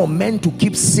desire for men to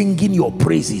keep singing your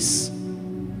praises,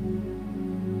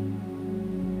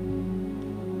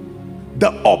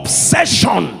 the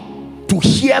obsession to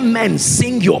hear men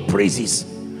sing your praises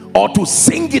or to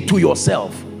sing it to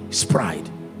yourself is pride.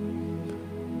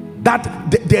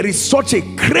 That there is such a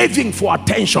craving for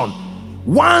attention.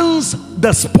 Once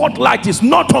the spotlight is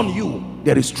not on you,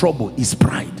 there is trouble. Is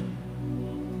pride.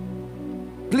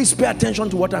 Please pay attention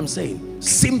to what I'm saying.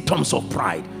 Symptoms of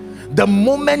pride. The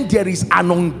moment there is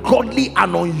an ungodly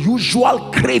and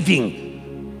unusual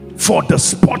craving for the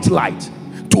spotlight,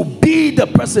 to be the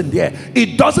person there,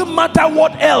 it doesn't matter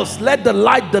what else. Let the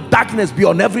light, the darkness be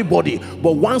on everybody,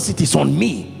 but once it is on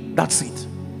me, that's it.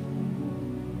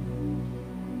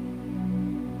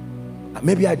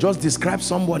 Maybe I just described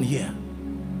someone here.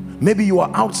 Maybe you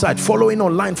are outside following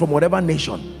online from whatever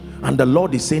nation, and the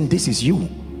Lord is saying, this is you.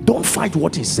 Don't fight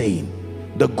what he's saying.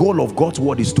 The goal of God's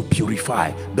word is to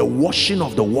purify, the washing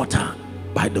of the water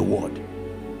by the word.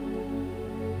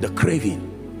 The craving.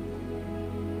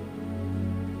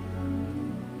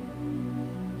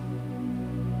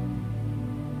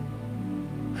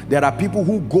 There are people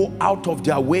who go out of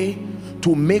their way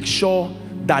to make sure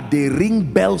that they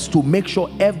ring bells, to make sure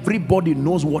everybody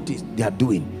knows what they are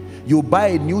doing. You buy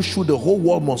a new shoe, the whole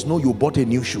world must know you bought a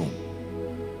new shoe.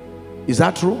 Is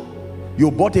that true?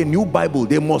 You bought a new Bible,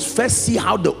 they must first see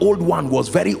how the old one was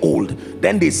very old,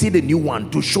 then they see the new one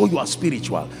to show you are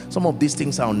spiritual. Some of these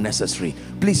things are unnecessary.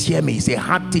 Please hear me. It's a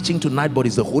hard teaching tonight, but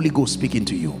it's the Holy Ghost speaking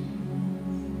to you.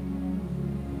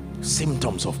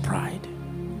 Symptoms of pride.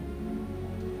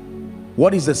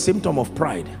 What is the symptom of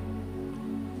pride?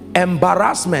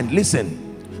 Embarrassment.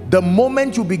 Listen, the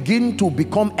moment you begin to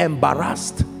become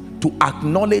embarrassed to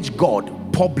acknowledge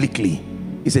God publicly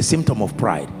is a symptom of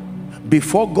pride.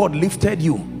 Before God lifted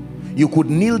you, you could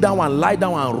kneel down and lie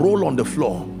down and roll on the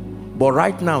floor, but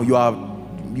right now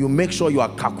you make sure you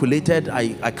are calculated.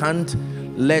 I can't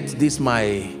let this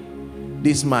my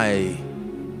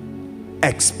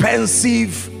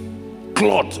expensive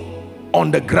cloth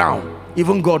on the ground.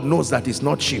 Even God knows that it's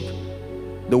not cheap.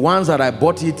 The ones that I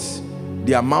bought it,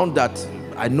 the amount that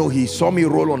I know, he saw me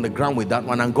roll on the ground with that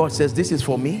one, and God says, this is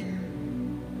for me.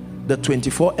 The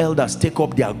 24 elders take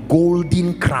up their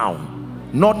golden crown,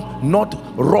 not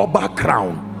rubber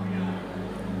crown,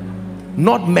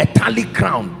 not metallic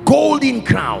crown, golden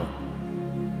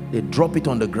crown. They drop it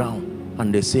on the ground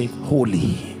and they say,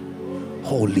 holy,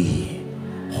 holy,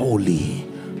 holy.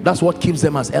 That's what keeps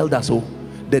them as elders. So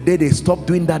the day they stop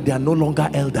doing that, they are no longer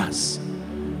elders.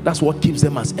 That's what keeps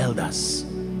them as elders.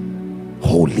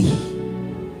 Holy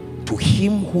to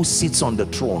him who sits on the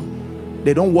throne.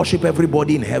 They don't worship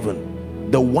everybody in heaven.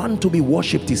 The one to be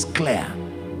worshipped is clear.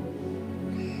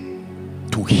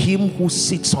 To him who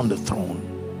sits on the throne.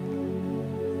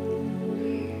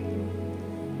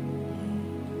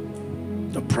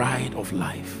 The pride of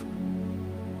life.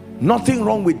 Nothing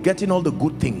wrong with getting all the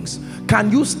good things.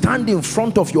 Can you stand in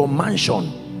front of your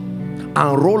mansion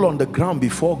and roll on the ground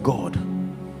before God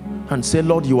and say,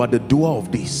 Lord, you are the doer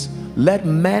of this. Let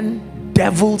men,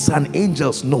 devils, and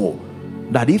angels know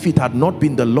that if it had not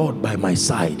been the Lord by my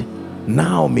side,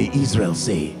 now may Israel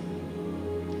say.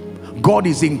 God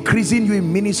is increasing you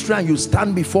in ministry and you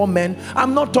stand before men.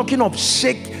 I'm not talking of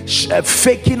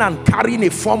faking and carrying a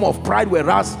form of pride,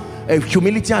 whereas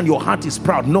humility and your heart is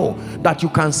proud. No, that you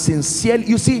can sincerely,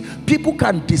 you see, people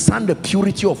can discern the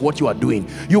purity of what you are doing.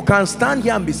 You can stand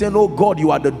here and be saying, oh God,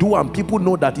 you are the doer, and people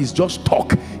know that it's just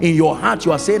talk. In your heart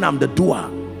you are saying, I'm the doer.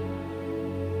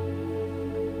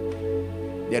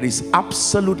 There is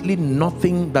absolutely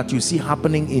nothing that you see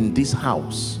happening in this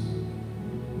house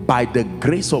by the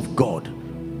grace of God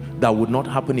that would not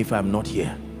happen if I'm not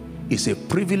here. It's a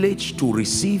privilege to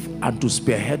receive and to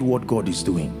spearhead what God is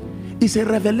doing. It's a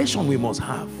revelation we must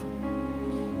have.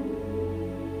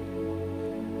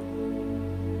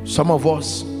 Some of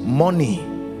us, money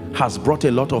has brought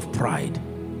a lot of pride.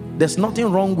 There's nothing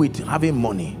wrong with having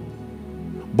money,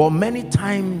 but many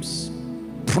times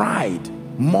pride,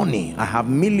 money, I have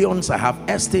millions, I have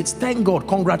estates, thank God,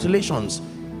 congratulations.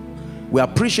 We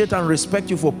appreciate and respect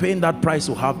you for paying that price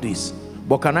to have this.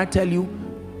 But can I tell you,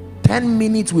 10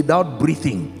 minutes without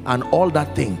breathing and all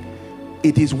that thing,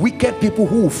 it is wicked people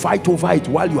who will fight over it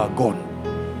while you are gone.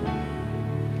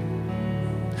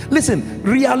 Listen,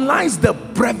 realize the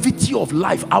brevity of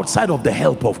life outside of the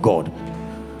help of God.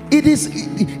 It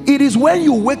is when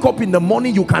you wake up in the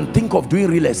morning you can think of doing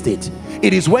real estate.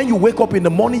 It is when you wake up in the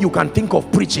morning you can think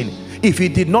of preaching. If he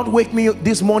did not wake me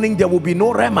this morning, there will be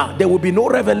no rhema, there will be no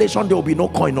revelation, there will be no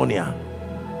koinonia.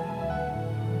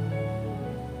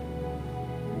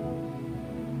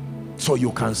 So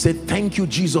you can say thank you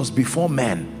Jesus before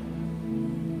men,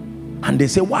 and they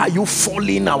say, why are you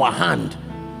falling our hand?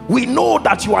 We know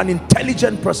that you are an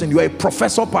intelligent person, you are a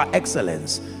professor par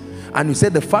excellence. And you say,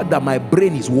 the fact that my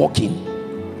brain is working,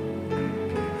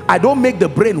 I don't make the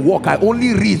brain work, I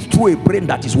only read through a brain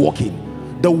that is working.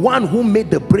 The one who made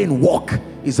the brain work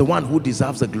is the one who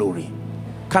deserves the glory.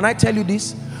 Can I tell you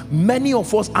this? Many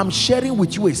of us, I'm sharing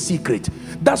with you a secret.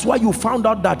 That's why you found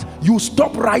out that you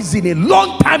stopped rising a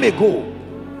long time ago.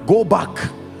 Go back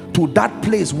to that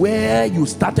place where you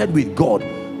started with God.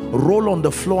 Roll on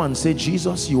the floor and say,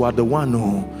 Jesus, you are the one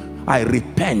who I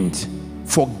repent.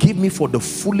 Forgive me for the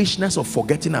foolishness of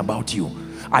forgetting about you.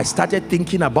 I started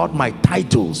thinking about my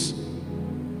titles.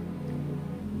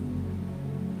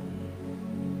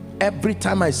 Every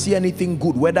time I see anything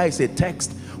good, whether it's a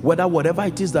text, whether whatever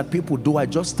it is that people do, I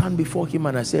just stand before him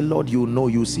and I say, Lord, you know,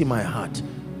 you see my heart.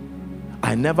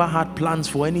 I never had plans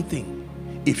for anything.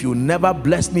 If you never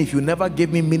blessed me, if you never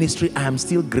gave me ministry, I am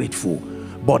still grateful.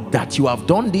 But that you have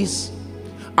done this,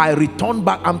 I return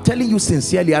back. I'm telling you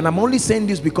sincerely, and I'm only saying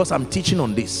this because I'm teaching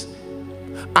on this.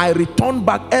 I return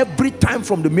back every time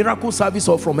from the miracle service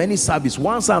or from any service.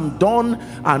 Once I'm done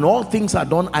and all things are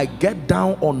done, I get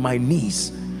down on my knees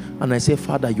and I say,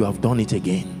 Father, you have done it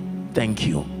again. Thank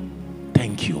you.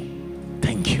 Thank you.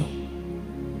 Thank you.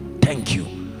 Thank you.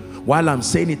 While I'm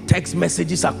saying it, text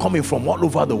messages are coming from all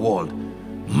over the world.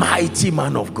 Mighty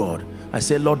man of God. I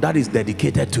say, Lord, that is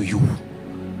dedicated to you.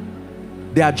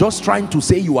 They are just trying to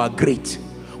say you are great.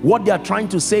 What they are trying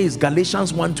to say is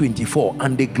Galatians 1:24,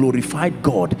 and they glorified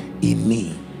God in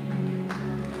me.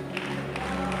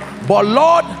 But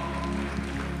Lord,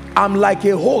 I'm like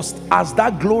a host. As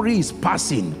that glory is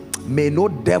passing, may no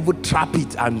devil trap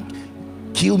it and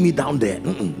kill me down there.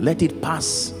 Let it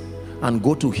pass and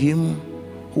go to him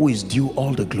who is due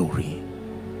all the glory.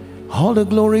 All the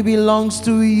glory belongs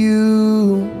to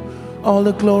you. All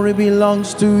the glory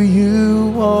belongs to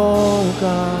you, oh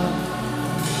God.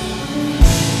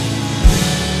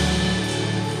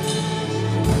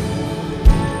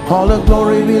 All the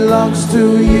glory belongs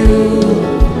to you.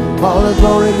 All the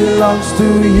glory belongs to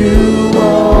you,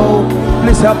 oh.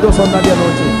 Please help those under the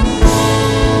anointing.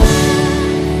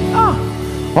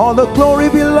 All the glory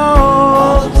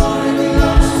belongs.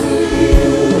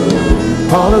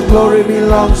 All the glory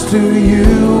belongs to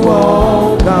you,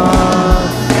 oh God.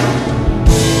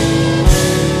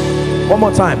 One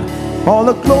more time. All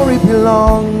the glory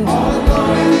belongs.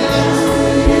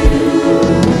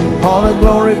 All the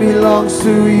glory belongs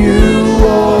to you,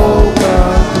 oh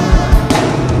God.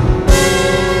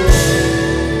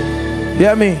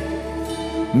 Hear me.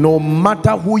 No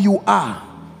matter who you are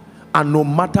and no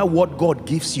matter what God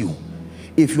gives you,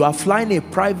 if you are flying a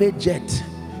private jet,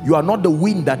 you are not the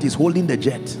wind that is holding the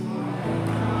jet.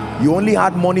 You only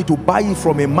had money to buy it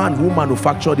from a man who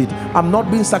manufactured it. I'm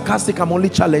not being sarcastic, I'm only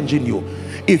challenging you.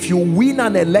 If you win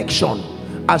an election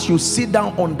As you sit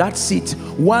down on that seat,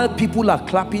 while people are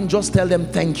clapping, just tell them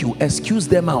thank you, excuse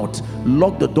them out,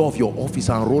 lock the door of your office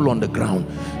and roll on the ground.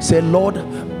 Say, Lord,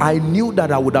 I knew that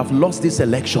I would have lost this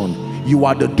election. You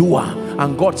are the doer.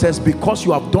 And God says, because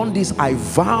you have done this, I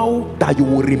vow that you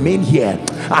will remain here,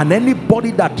 and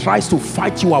anybody that tries to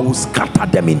fight you, I will scatter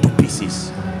them into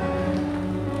pieces.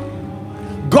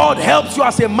 God helps you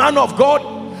as a man of God.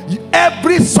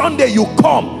 Every Sunday you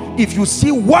come, if you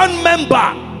see one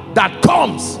member that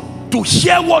comes to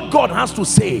hear what God has to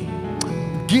say,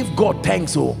 give God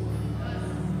thanks. Oh,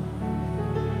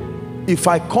 if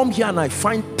I come here and I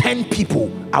find 10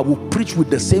 people, I will preach with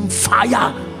the same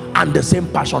fire and the same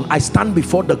passion. I stand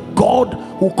before the God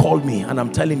who called me, and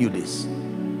I'm telling you this,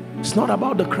 it's not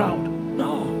about the crowd.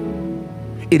 No,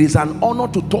 it is an honor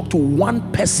to talk to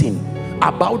one person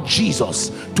about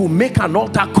Jesus, to make an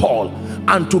altar call,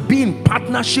 and to be in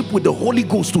partnership with the Holy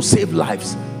Ghost to save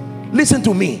lives. Listen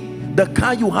to me, the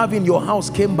car you have in your house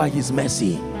came by his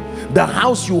mercy. The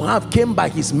house you have came by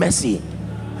his mercy.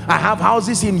 I have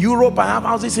houses in Europe, I have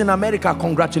houses in America.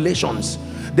 Congratulations.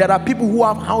 There are people who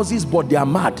have houses but they are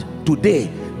mad today.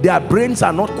 Their brains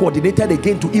are not coordinated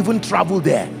again to even travel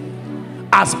there.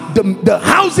 As the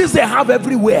houses they have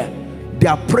everywhere,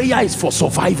 their prayer is for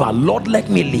survival. Lord, let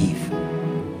me live.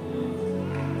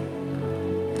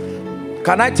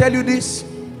 Can I tell you this?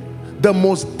 The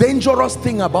most dangerous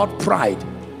thing about pride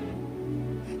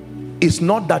is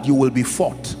not that you will be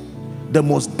fought. The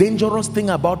most dangerous thing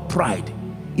about pride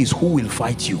is who will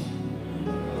fight you.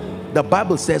 The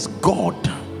Bible says God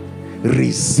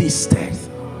resisted.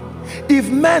 If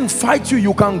men fight you,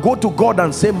 you can go to God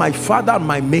and say, my Father and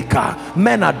my Maker,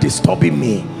 men are disturbing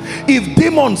me. If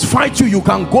demons fight you, you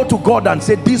can go to God and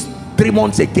say, these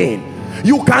demons again.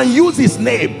 You can use his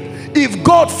name. If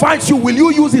God fights you, will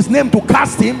you use his name to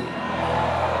cast him?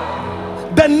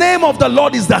 The name of the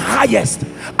Lord is the highest.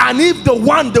 And if the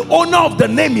owner of the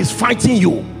name is fighting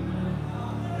you,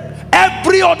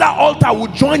 every other altar will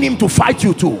join him to fight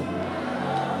you too.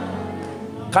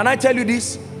 Can I tell you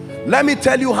this? Let me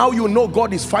tell you how you know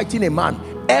God is fighting a man.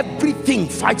 Everything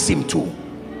fights him too.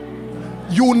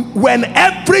 When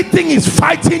everything is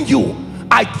fighting you,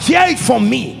 I hear it from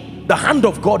me, the hand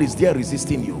of God is there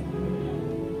resisting you.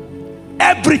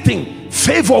 Everything,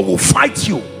 favor will fight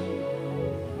you,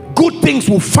 good things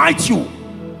will fight you,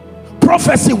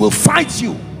 prophecy will fight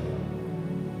you.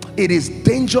 It is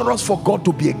dangerous for God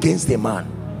to be against a man.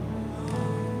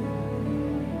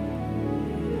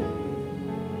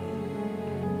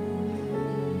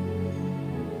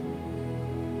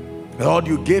 Lord,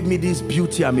 you gave me this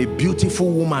beauty. I'm a beautiful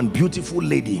woman, beautiful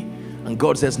lady. And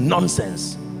God says,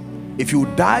 nonsense. If you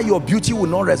die, your beauty will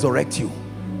not resurrect you.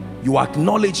 You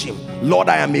acknowledge him. Lord,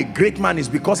 I am a great man. It's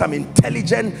because I'm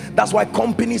intelligent. That's why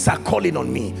companies are calling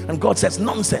on me. And God says,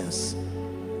 nonsense.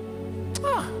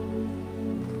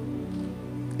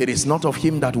 It is not of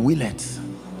him that willeth,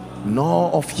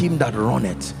 nor of him that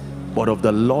runneth, but of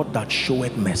the Lord that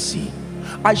showeth mercy.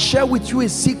 I share with you a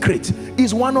secret.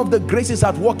 Is one of the graces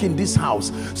at work in this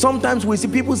house. Sometimes we see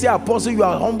people say, Apostle, you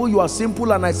are humble, you are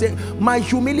simple. And I say, my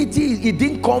humility, it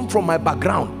didn't come from my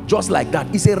background just like that.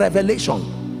 It's a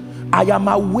revelation. I am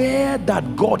aware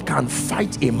that God can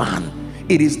fight a man.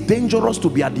 It is dangerous to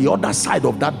be at the other side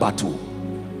of that battle.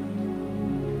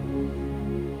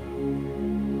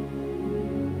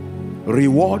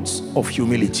 Rewards of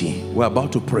humility. We're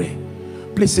about to pray.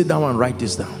 Please sit down and write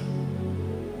this down.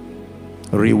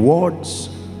 Rewards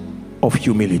of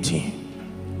humility.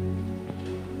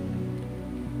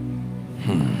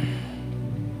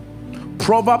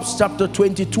 Proverbs chapter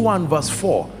 22 and verse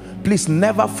 4. Please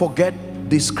never forget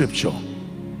this scripture.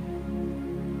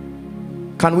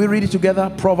 Can we read it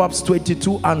together? Proverbs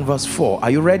 22 and verse 4.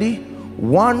 Are you ready?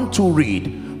 1, 2,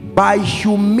 read. By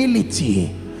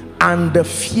humility and the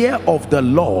fear of the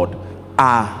Lord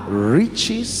are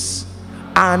riches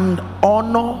and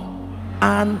honor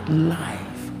and life.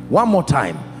 One more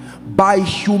time. By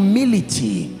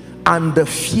humility and the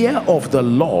fear of the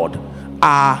Lord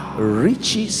are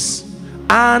riches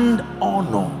and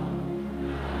honor.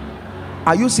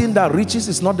 Are you seeing that riches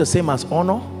is not the same as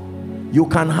honor? You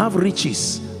can have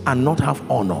riches and not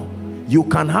have honor. You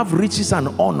can have riches and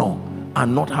honor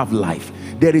and not have life.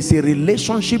 There is a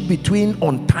relationship between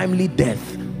untimely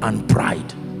death and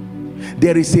pride.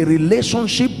 There is a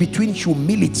relationship between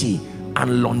humility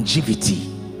and longevity.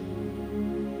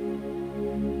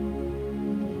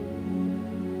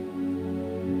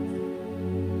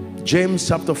 James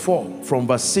chapter 4 from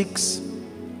verse 6.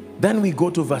 Then we go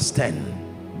to verse 10.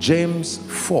 James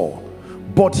 4.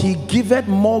 But he giveth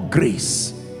more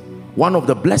grace. One of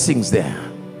the blessings there.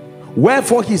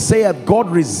 Wherefore he saith, God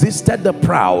resisted the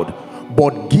proud,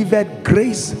 but giveth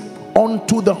grace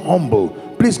unto the humble.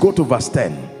 Please go to verse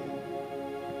 10.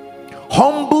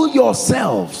 Humble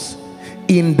yourselves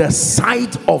in the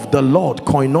sight of the Lord,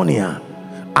 Koinonia,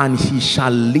 and he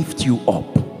shall lift you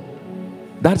up.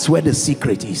 That's where the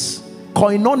secret is.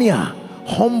 Koinonia,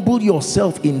 humble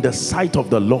yourself in the sight of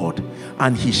the Lord,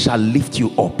 and he shall lift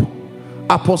you up.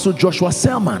 Apostle Joshua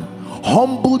Selman,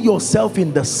 humble yourself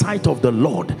in the sight of the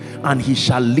Lord, and he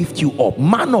shall lift you up.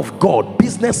 Man of God,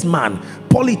 businessman,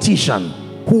 politician,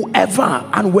 whoever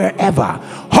and wherever,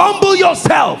 humble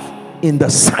yourself in the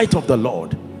sight of the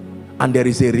Lord, and there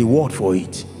is a reward for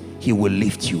it. He will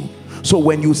lift you. So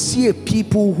when you see a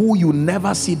people who you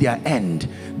never see their end,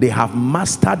 they have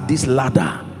mastered this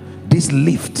ladder, this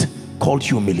lift called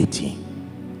humility.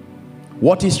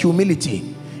 What is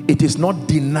humility? It is not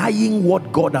denying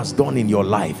what God has done in your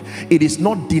life. It is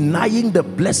not denying the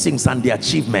blessings and the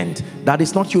achievement. That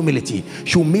is not humility.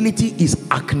 Humility is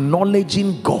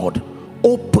acknowledging God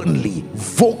openly,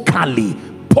 vocally,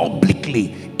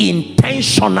 publicly,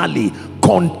 intentionally,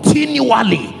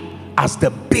 continually as the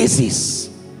basis.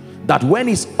 That when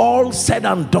it's all said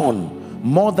and done,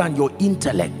 more than your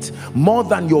intellect, more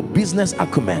than your business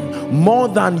acumen, more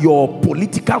than your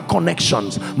political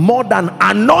connections, more than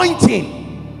anointing,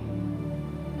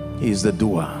 he is the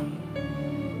doer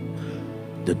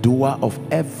of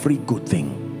every good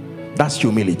thing. That's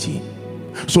humility.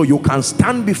 So you can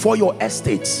stand before your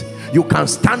estates, you can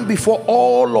stand before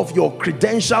all of your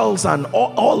credentials and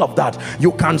all of that.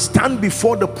 You can stand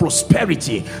before the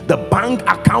prosperity, the bank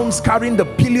accounts carrying the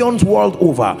billions world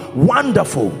over.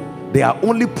 Wonderful. They are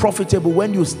only profitable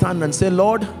when you stand and say,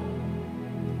 Lord,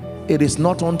 it is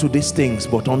not unto these things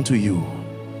but unto you.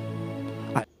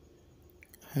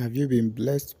 Have you been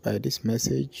blessed by this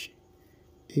message?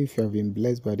 If you have been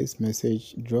blessed by this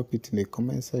message, drop it in the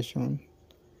comment section.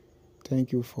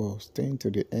 Thank you for staying to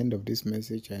the end of this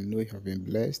message. I know you have been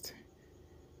blessed.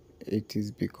 It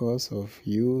is because of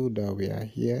you that we are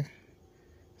here.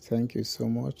 Thank you so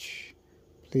much.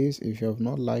 Please, if you have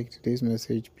not liked this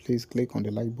message, please click on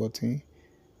the like button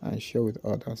and share with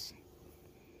others.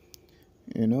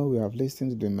 You know, we have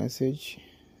listened to the message,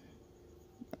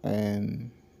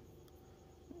 and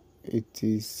it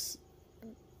is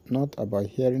not about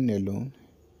hearing alone.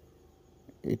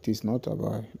 It is not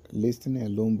about listening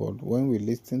alone, but when we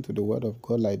listen to the word of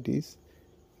God like this,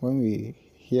 when we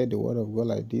hear the word of God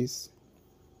like this,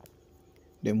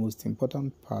 the most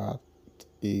important part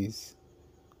is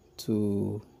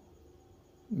to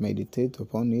meditate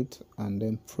upon it and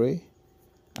then pray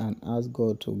and ask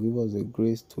God to give us the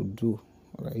grace to do,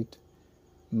 right?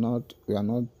 We are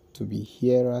not to be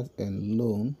hearers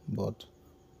alone, but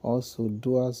also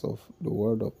doers of the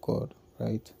word of God,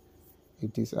 right?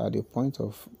 It is at the point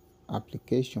of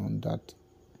application that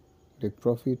the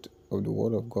profit of the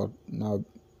word of God now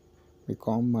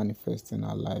become manifest in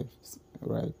our lives,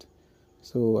 right?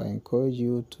 So I encourage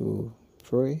you to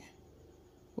pray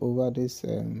over this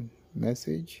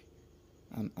message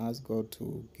and ask God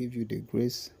to give you the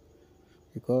grace,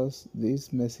 because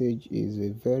this message is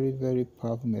a very, very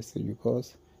powerful message,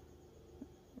 because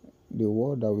the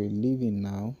world that we live in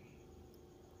now,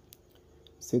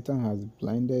 Satan has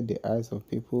blinded the eyes of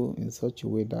people in such a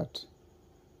way that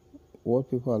what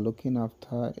people are looking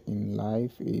after in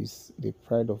life is the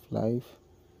pride of life.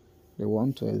 They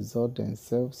want to exalt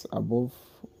themselves above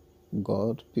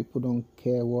God. People don't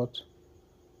care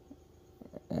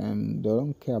they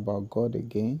don't care about God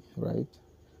again, right?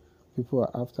 People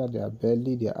are after their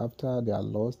belly, they are after their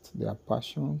lust, their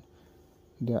passion,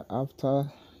 they are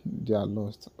after their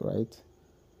lust, right?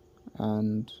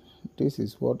 And this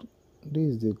is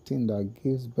the thing that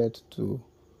gives birth to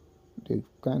the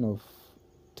kind of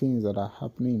things that are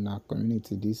happening in our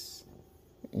community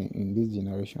in this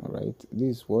generation, right?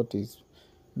 This is what is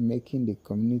making the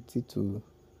community to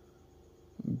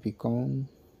become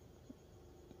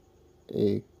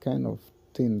a kind of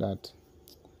thing that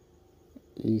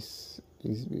is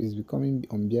becoming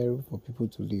unbearable for people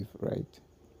to live, right?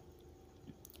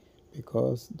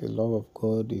 Because the love of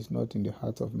God is not in the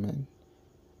heart of men,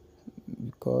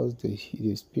 because the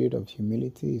spirit of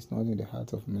humility is not in the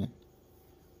heart of men,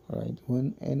 right?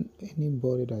 When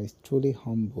anybody that is truly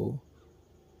humble,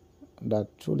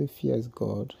 that truly fears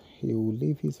God, he will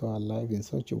live his or her life in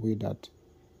such a way that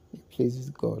it pleases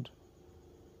God.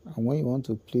 And when you want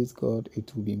to please God,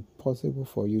 it will be impossible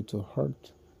for you to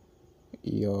hurt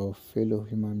your fellow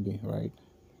human being, right?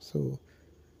 So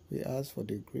we ask for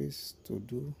the grace to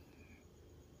do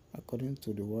according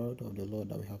to the word of the Lord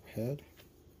that we have heard.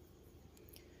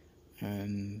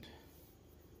 And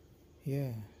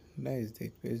yeah, that is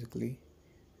it basically.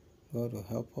 God will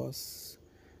help us.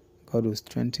 God will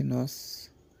strengthen us.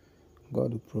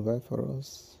 God will provide for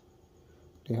us.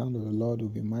 The hand of the Lord will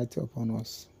be mighty upon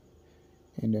us.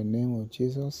 In the name of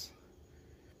Jesus,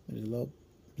 may the Lord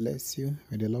bless you.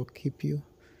 May the Lord keep you.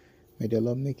 May the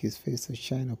Lord make his face to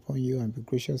shine upon you and be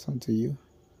gracious unto you.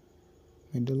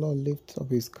 May the Lord lift up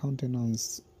his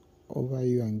countenance over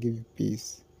you and give you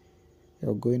peace.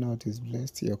 Your going out is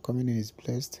blessed. Your coming in is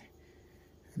blessed.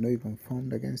 No evil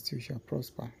formed against you shall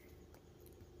prosper.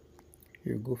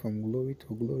 You go from glory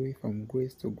to glory, from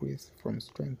grace to grace, from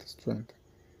strength to strength,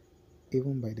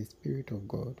 even by the Spirit of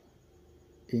God.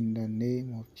 In the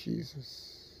name of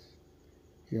Jesus.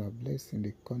 You are blessed in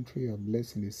the country. You are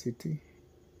blessed in the city.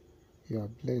 You are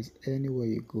blessed anywhere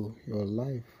you go. Your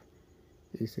life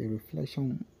is a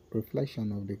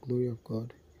reflection of the glory of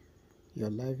God.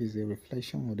 Your life is a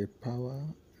reflection of the power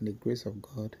and the grace of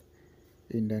God.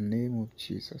 In the name of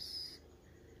Jesus,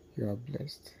 you are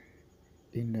blessed.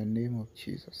 In the name of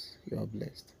Jesus, you are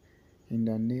blessed. In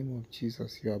the name of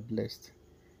Jesus, you are blessed.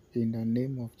 In the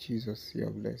name of Jesus, you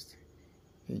are blessed.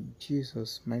 In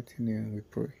Jesus' mighty name we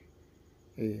pray.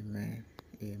 Amen.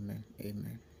 Amen.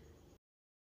 Amen.